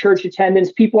a lot of church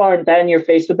attendance. People aren't that in your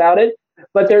face about it,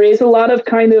 but there is a lot of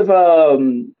kind of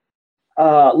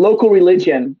local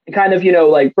religion, kind of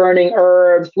like burning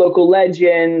herbs, local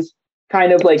legends.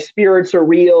 Kind of like spirits are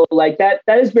real, like that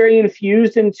is very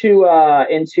infused into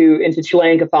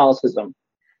Chilean Catholicism.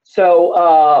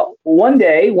 So one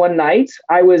night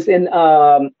I was in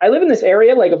I live in this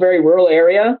area, like a very rural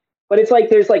area, but it's like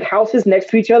there's like houses next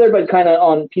to each other, but kind of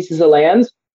on pieces of land.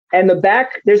 And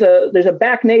there's a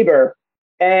back neighbor,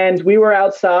 and we were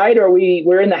outside, or we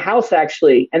were in the house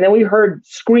actually, and then we heard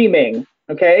screaming.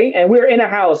 Okay, and we were in a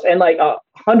house, and like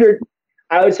 100.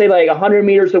 I would say like 100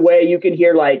 meters away, you can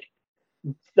hear like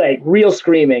real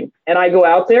screaming. And I go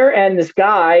out there and this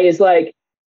guy is like,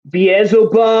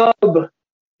 Beelzebub,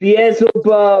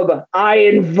 Beelzebub, I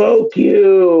invoke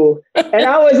you. And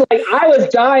I was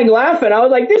dying laughing. I was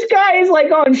like, this guy is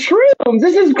like on shrooms.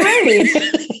 This is great.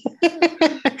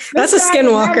 That's a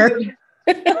skinwalker.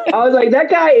 I was like,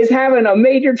 that guy is having a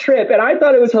major trip. And I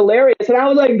thought it was hilarious. And I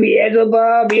was like,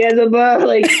 Beelzebub, Beelzebub.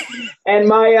 Like, and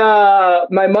my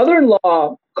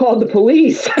mother-in-law called the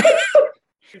police.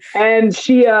 And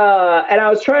she and I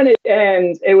was trying to,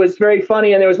 and it was very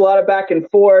funny, and there was a lot of back and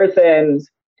forth, and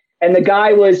the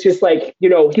guy was just like, you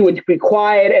know, he would be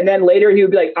quiet, and then later he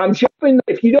would be like, I'm jumping,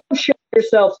 if you don't show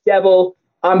yourself, devil,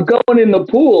 I'm going in the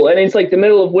pool. And it's like the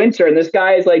middle of winter, and this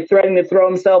guy is like threatening to throw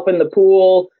himself in the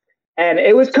pool. And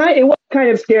it was kind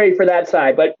of scary for that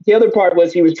side, but the other part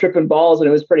was he was tripping balls, and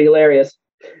it was pretty hilarious.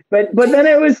 But then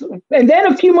it was, and then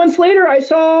a few months later, I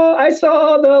saw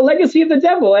the Legacy of the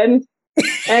Devil, and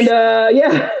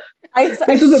yeah. I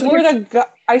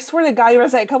swear to God, you were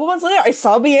saying a couple months later, I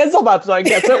saw Beelzebub, so I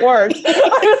guess it worked.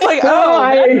 I was like,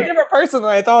 that's a different person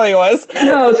than I thought he was.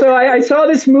 No, so I saw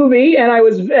this movie, and I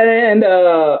was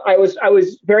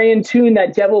very in tune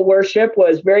that devil worship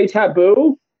was very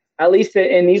taboo, at least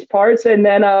in these parts. And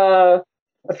then a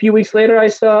few weeks later, I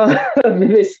saw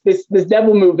this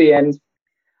devil movie, and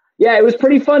yeah, it was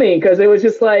pretty funny because it was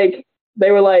just like, they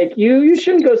were like, you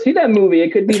shouldn't go see that movie.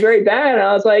 It could be very bad. And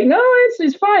I was like, no,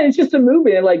 it's fine. It's just a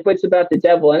movie. And like, but it's about the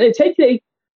devil. And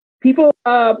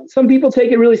some people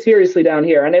take it really seriously down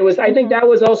here. And I think that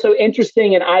was also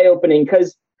interesting and eye-opening,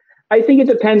 because I think it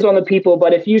depends on the people.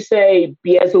 But if you say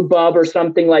Beelzebub or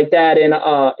something like that in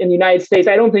the United States,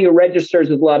 I don't think it registers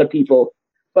with a lot of people.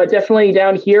 But definitely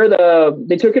down here,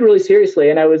 they took it really seriously.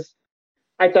 And I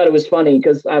thought it was funny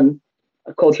because I'm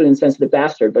a culturally insensitive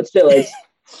bastard, but still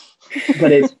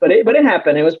but it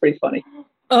happened. It was pretty funny.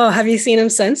 Oh, have you seen him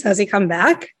since? Has he come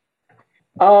back?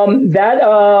 That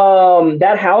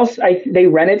house, they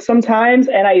rent it sometimes,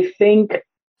 and I think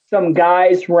some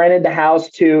guys rented the house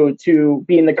to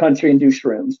be in the country and do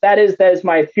shrooms. That is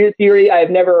my theory.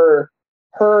 I've never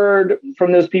heard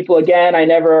from those people again.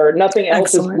 Nothing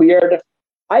else is weird.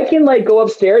 I can like go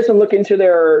upstairs and look into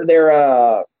their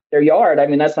yard. I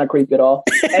mean, that's not creepy at all.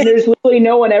 And there's literally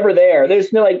no one ever there.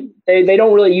 There's no like they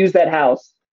don't really use that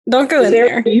house. Don't go in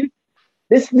there.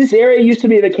 This area used to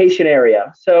be a vacation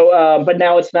area. So but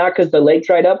now it's not because the lake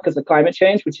dried up because of climate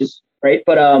change, which is great.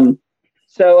 But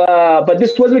but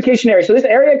this was a vacation area. So this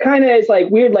area kind of is like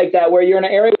weird like that, where you're in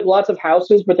an area with lots of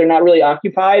houses, but they're not really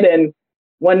occupied. And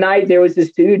one night there was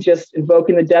this dude just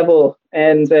invoking the devil,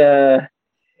 and it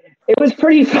was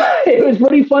pretty fun. It was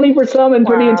pretty funny for some and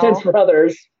pretty intense for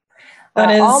others.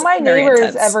 All my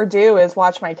neighbors ever do is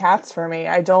watch my cats for me.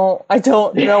 I don't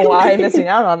know why I'm missing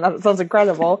out on that. It sounds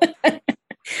incredible.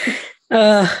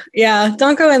 Yeah,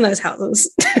 don't go in those houses.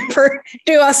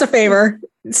 Do us a favor,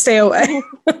 stay away.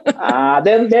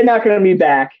 They're not going to be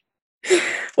back.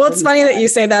 Well, it's funny that you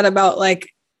say that about like,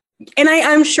 and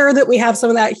I'm sure that we have some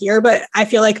of that here, but I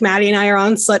feel like Maddie and I are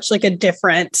on such like a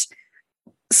different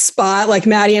spot. Like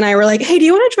Maddie and I were like, hey, do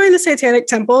you want to join the Satanic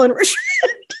Temple? And we're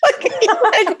like,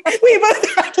 we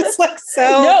both had just like, so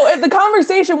no, the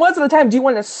conversation was at the time, do you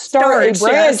want to start a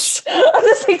branch of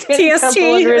the Satanic TST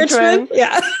Temple in Richmond?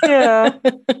 Yeah.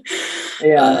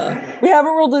 We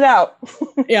haven't ruled it out.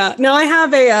 Yeah, no, I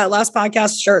have a Last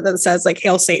Podcast shirt that says like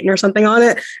Hail Satan or something on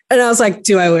it, and I was like,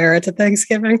 do I wear it to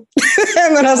Thanksgiving?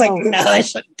 And then I was like, no, I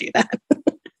shouldn't do that.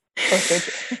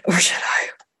 Or should I?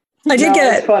 I did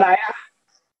get it. Fun.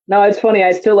 No, it's funny.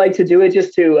 I still like to do it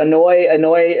just to annoy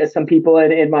some people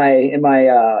in my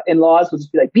in-laws. Will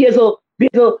just be like Beelzebub,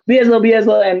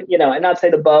 and and not say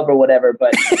the bub or whatever,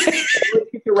 but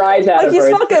get the rise out of he's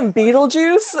her. fucking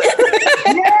Beetlejuice.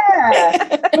 Yeah,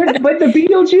 but the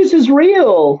Beetlejuice is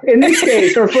real in this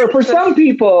case, or for some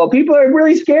people. People are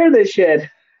really scared of this shit.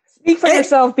 Speak for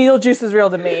yourself. Beetlejuice is real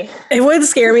to me. It would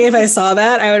scare me if I saw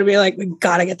that. I would be like, we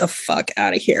gotta get the fuck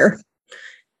out of here.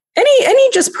 Any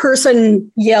just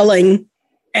person yelling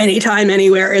anytime,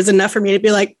 anywhere is enough for me to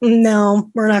be like,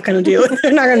 no, we're not going to do it.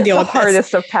 We're not going to deal with the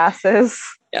hardest of passes.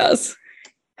 Yes.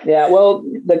 Yeah. Well,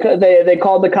 they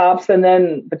called the cops, and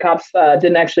then the cops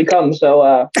didn't actually come.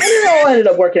 So it all ended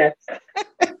up working out.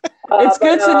 It's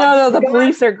good to know that the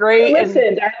police are great. I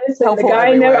listened. The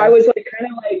guy I was like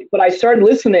kind of like, but I started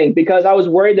listening because I was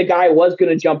worried the guy was going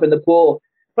to jump in the pool.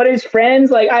 But his friends,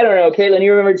 like, I don't know, Caitlin,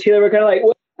 you remember Sheila, were kind of like,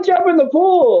 well, jump in the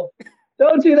pool.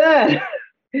 Don't do that.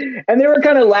 And they were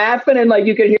kind of laughing, and like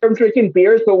you could hear them drinking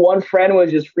beers, but one friend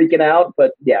was just freaking out.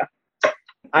 But yeah,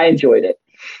 I enjoyed it.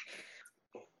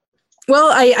 Well,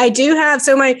 I do have,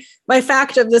 so my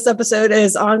fact of this episode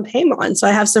is on Paimon. So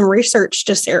I have some research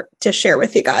to share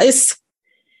with you guys.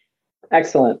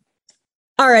 Excellent.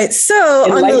 All right. So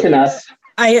enlighten us.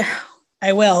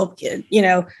 I will,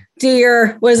 do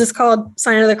your, what is this called?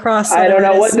 Sign of the cross. I don't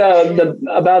know what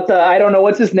I don't know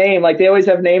what's his name. Like they always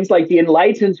have names like the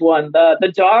enlightened one,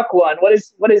 the dark one. What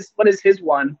is his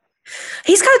one?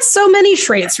 He's got so many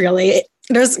traits, really.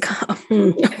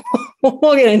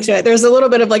 We'll get into it. There's a little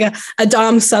bit of like a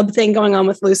Dom sub thing going on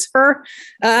with Lucifer.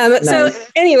 Nice. So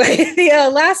anyway, the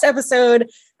last episode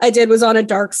I did was on a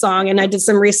dark song, and I did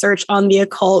some research on the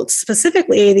occult,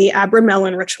 specifically the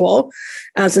Abramelin ritual,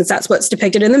 since that's what's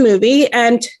depicted in the movie.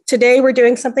 And today we're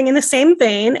doing something in the same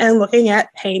vein and looking at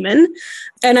Paimon.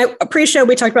 And pre-show,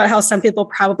 we talked about how some people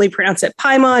probably pronounce it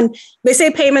Paimon. They say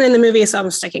Paimon in the movie, so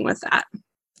I'm sticking with that.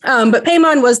 But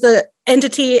Paimon was the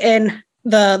entity in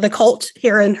the cult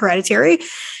here in Hereditary.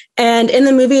 And in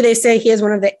the movie, they say he is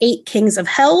one of the 8 kings of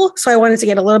hell. So I wanted to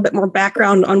get a little bit more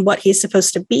background on what he's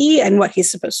supposed to be and what he's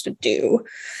supposed to do.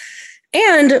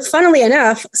 And funnily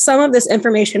enough, some of this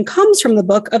information comes from the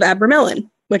Book of Abramelin,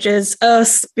 which is a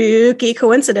spooky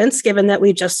coincidence, given that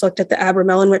we just looked at the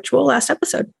Abramelin ritual last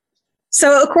episode.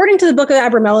 So according to the Book of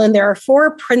Abramelin, there are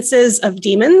 4 princes of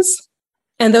demons,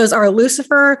 and those are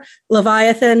Lucifer,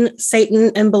 Leviathan,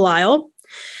 Satan, and Belial.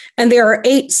 And there are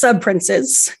 8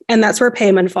 sub-princes, and that's where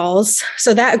Paimon falls.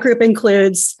 So that group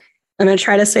includes, I'm going to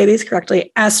try to say these correctly,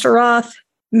 Astaroth,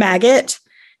 Maggot,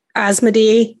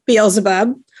 Asmodee,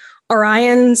 Beelzebub,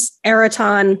 Orions,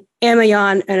 Eraton,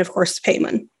 Amion, and of course,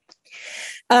 Paimon.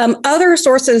 Other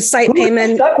sources cite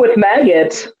Paimon. Stuck with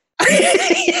Maggot.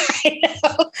 I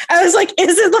know. I was like,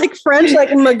 is it like French, like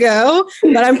Magot?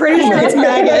 But I'm pretty sure it's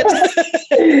Maggot.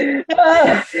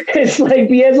 It's like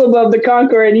Beelzebub the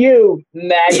Conqueror and you,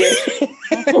 Maggot.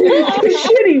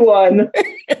 The shitty one.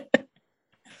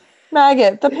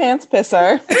 Maggot, the pants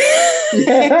pisser.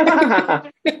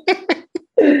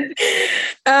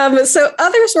 So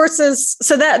other sources,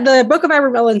 so that the Book of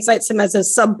Abramelin cites him as a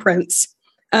sub-prince.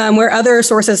 Where other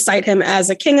sources cite him as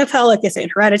a king of hell, like they say in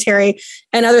Hereditary,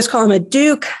 and others call him a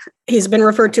duke. He's been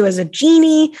referred to as a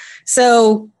genie.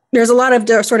 So there's a lot of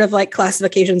sort of like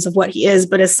classifications of what he is,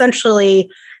 but essentially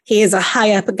he is a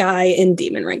high up guy in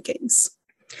demon rankings.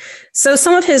 So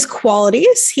some of his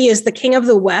qualities, he is the king of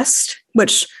the West,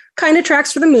 which kind of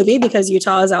tracks for the movie because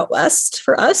Utah is out west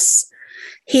for us.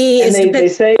 They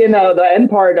say in the end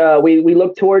part, we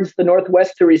look towards the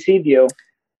Northwest to receive you.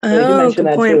 So you mentioned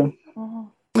that point. Too.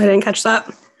 I didn't catch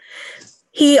that.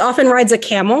 He often rides a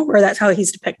camel, or that's how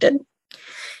he's depicted.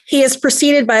 He is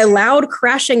preceded by loud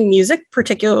crashing music,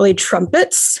 particularly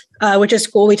trumpets, which is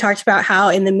cool. We talked about how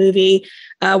in the movie,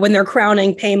 when they're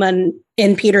crowning Paimon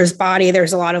in Peter's body,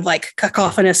 there's a lot of like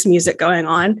cacophonous music going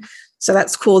on. So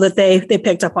that's cool that they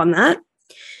picked up on that.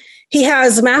 He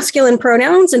has masculine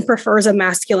pronouns and prefers a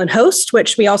masculine host,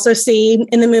 which we also see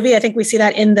in the movie. I think we see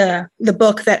that in the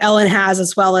book that Ellen has,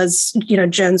 as well as,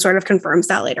 Jen sort of confirms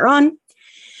that later on.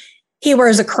 He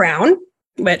wears a crown,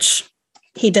 which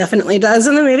he definitely does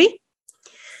in the movie.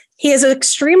 He is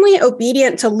extremely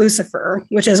obedient to Lucifer,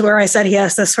 which is where I said he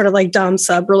has this sort of like dom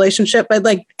sub relationship, but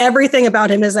like everything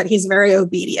about him is that he's very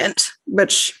obedient,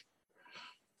 which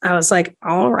I was like,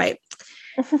 all right.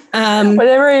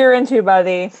 Whatever you're into,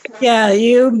 buddy. Yeah,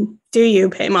 you do you,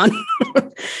 Paimon.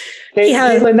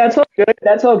 Caitlin, that's all good.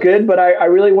 That's all good, but I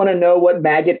really want to know what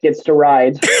Maggot gets to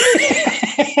ride.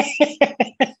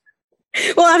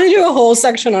 We'll have to do a whole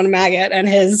section on Maggot and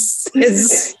his.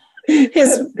 This is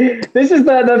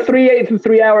the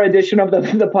 3-hour edition of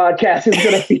the podcast. Is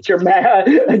going to feature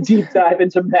a deep dive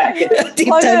into Maggot.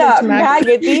 Plug it up,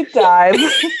 Maggot deep dive.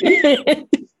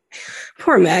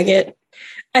 Poor Maggot.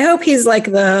 I hope he's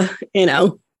like the,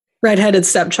 redheaded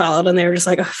stepchild, and they were just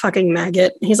like, oh, fucking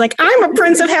Maggot. He's like, I'm a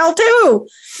prince of hell too.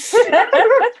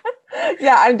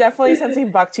 Yeah, I'm definitely sensing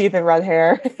buck teeth and red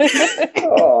hair.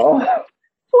 Oh,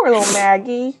 poor little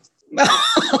Maggie.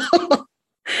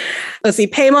 Let's see.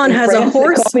 Paimon has a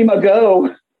horse. Call me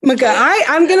Magot.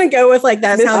 I'm gonna go with like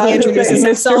that's how he introduces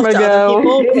himself to other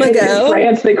people. Magot. In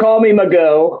France, they call me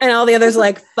Magot, and all the others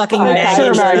like fucking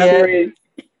Maggot.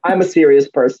 I'm a serious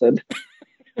person.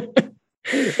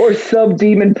 Or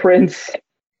sub-demon prince.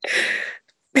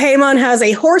 Paimon has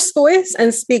a hoarse voice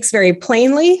and speaks very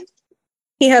plainly.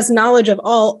 He has knowledge of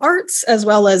all arts as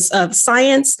well as of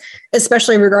science,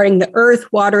 especially regarding the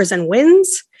earth, waters, and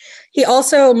winds. He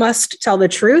also must tell the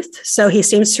truth, so he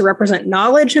seems to represent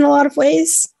knowledge in a lot of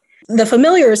ways. The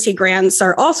familiars he grants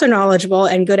are also knowledgeable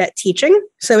and good at teaching.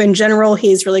 So in general,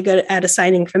 he's really good at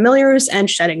assigning familiars and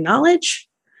shedding knowledge.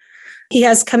 He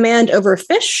has command over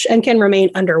fish and can remain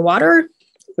underwater,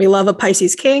 We love a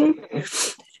Pisces king.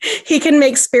 He can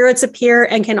make spirits appear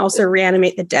and can also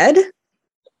reanimate the dead.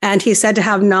 And he's said to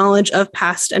have knowledge of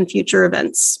past and future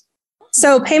events.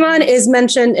 So Paimon is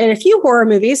mentioned in a few horror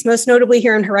movies, most notably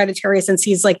here in Hereditary, since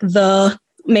he's like the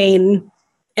main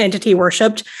entity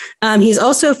worshipped. He's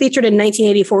also featured in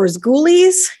 1984's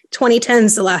Ghoulies,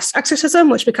 2010's The Last Exorcism,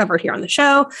 which we covered here on the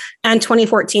show, and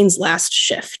 2014's Last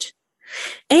Shift.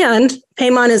 And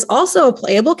Paimon is also a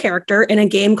playable character in a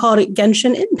game called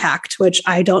Genshin Impact, which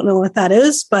I don't know what that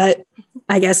is, but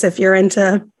I guess if you want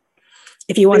to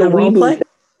roleplay.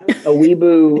 A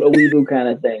weeboo kind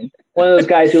of thing. One of those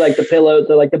guys who like the pillows,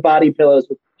 or like the body pillows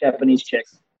with Japanese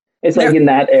chicks. It's like in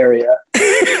that area.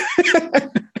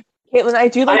 Caitlin, I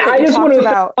do like that I just want to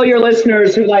offend all your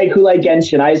listeners who like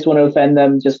Genshin. I just want to offend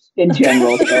them just in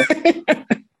general. So.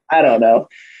 I don't know.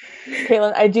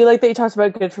 Caitlin, I do like that you talked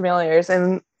about good familiars,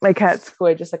 and my cat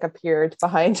Squid just like appeared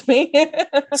behind me.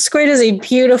 Squid is a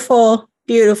beautiful,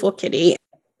 beautiful kitty.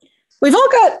 We've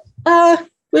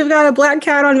got a black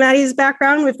cat on Maddie's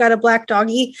background. We've got a black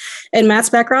doggy in Matt's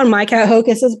background. My cat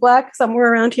Hocus is black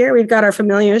somewhere around here. We've got our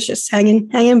familiars just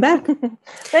hanging back.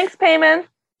 Thanks, Paimon.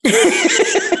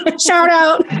 Shout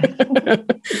out.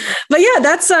 But yeah,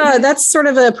 that's sort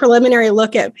of a preliminary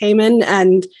look at Paimon.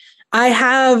 And I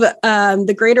have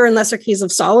The Greater and Lesser Keys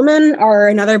of Solomon, are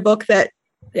another book that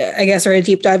I guess are a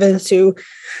deep dive into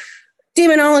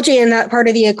demonology and that part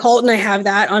of the occult. And I have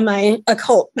that on my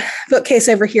occult bookcase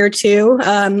over here too.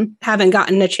 Haven't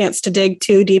gotten a chance to dig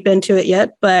too deep into it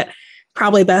yet, but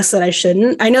probably best that I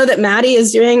shouldn't. I know that Maddie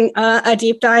is doing a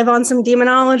deep dive on some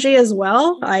demonology as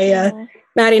well.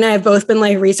 Maddie and I have both been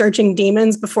like researching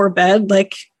demons before bed,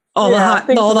 like all the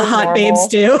hot babes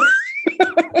do.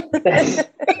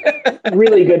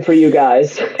 Really good for you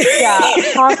guys. Yeah,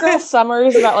 Hot Girl Summer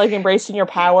is about like embracing your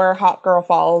power. Hot Girl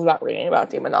Fall is about reading about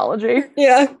demonology.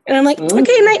 Yeah, and I'm like,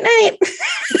 okay, night.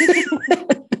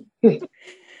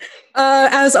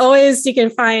 As always, you can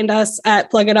find us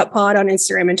at Plug It Up Pod on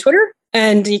Instagram and Twitter,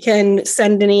 and you can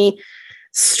send any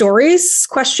stories,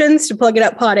 questions to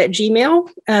plugituppod@gmail.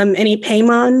 Any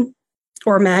Paimon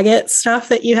or maggot stuff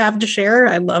that you have to share,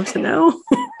 I'd love to know.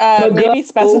 Maybe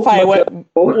specify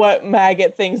what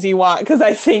maggot things you want, because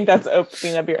I think that's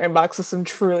opening up your inbox with some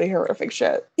truly horrific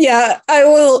shit. Yeah, I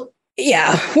will.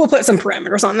 Yeah, we'll put some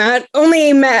parameters on that.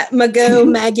 Only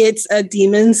maggots,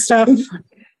 demon stuff.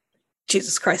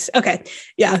 Jesus Christ. Okay.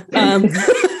 Yeah.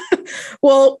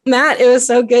 Well, Matt, it was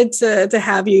so good to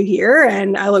have you here,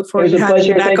 and I look forward to having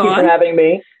you back on. Thank you for having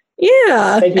me.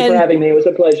 Yeah. Thank you for having me. It was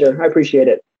a pleasure. I appreciate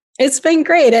it. It's been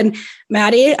great. And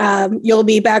Maddie, you'll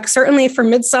be back certainly for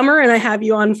Midsummer, and I have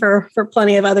you on for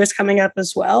plenty of others coming up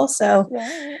as well. So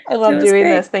yeah, I love doing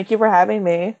this. Thank you for having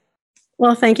me.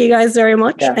 Well, thank you guys very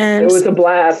much. Yeah, and it was a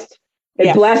blast.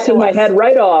 It blasted my head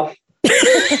right off.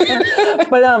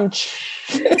 But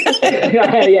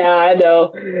yeah, I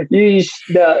know. You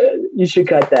should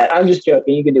cut that. I'm just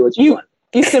joking. You can do what you want.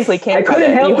 You simply can't. I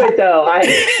couldn't help it though.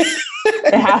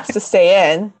 It has to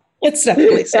stay in. It's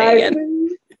definitely staying in.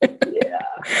 Yeah.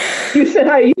 You said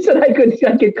I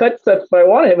could cut stuff if I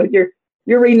wanted, but you're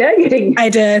reneging. I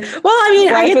did. Well, I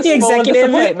mean, I get the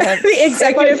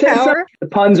executive power. The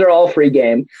puns are all free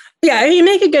game. Yeah, if you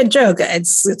make a good joke,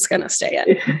 it's gonna stay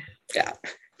in. Yeah.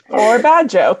 Or a bad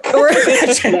joke.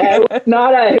 That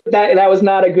was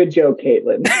not a good joke,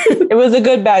 Caitlin. It was a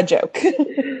good bad joke.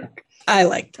 I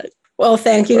liked it. Well,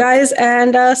 thank you guys,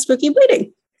 and spooky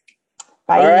bleeding.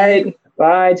 Bye. All right.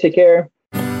 Bye. Take care.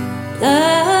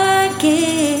 Plug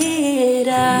it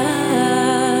up.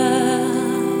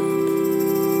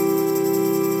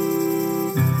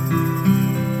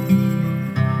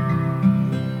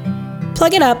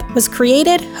 Plug It Up was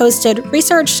created, hosted,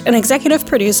 researched, and executive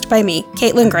produced by me,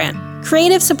 Caitlin Grant.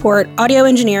 Creative support, audio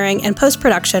engineering, and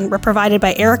post-production were provided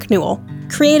by Eric Newell.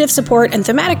 Creative support and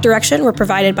thematic direction were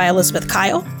provided by Elizabeth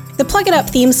Kyle. The Plug It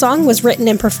Up theme song was written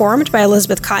and performed by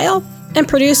Elizabeth Kyle, and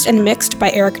produced and mixed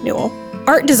by Eric Newell.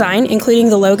 Art design, including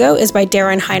the logo, is by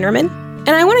Darren Heinerman.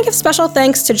 And I want to give special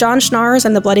thanks to John Schnars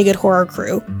and the Bloody Good Horror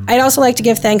crew. I'd also like to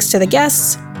give thanks to the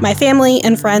guests, my family,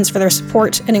 and friends for their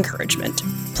support and encouragement.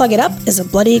 Plug It Up is a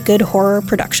Bloody Good Horror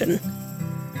production.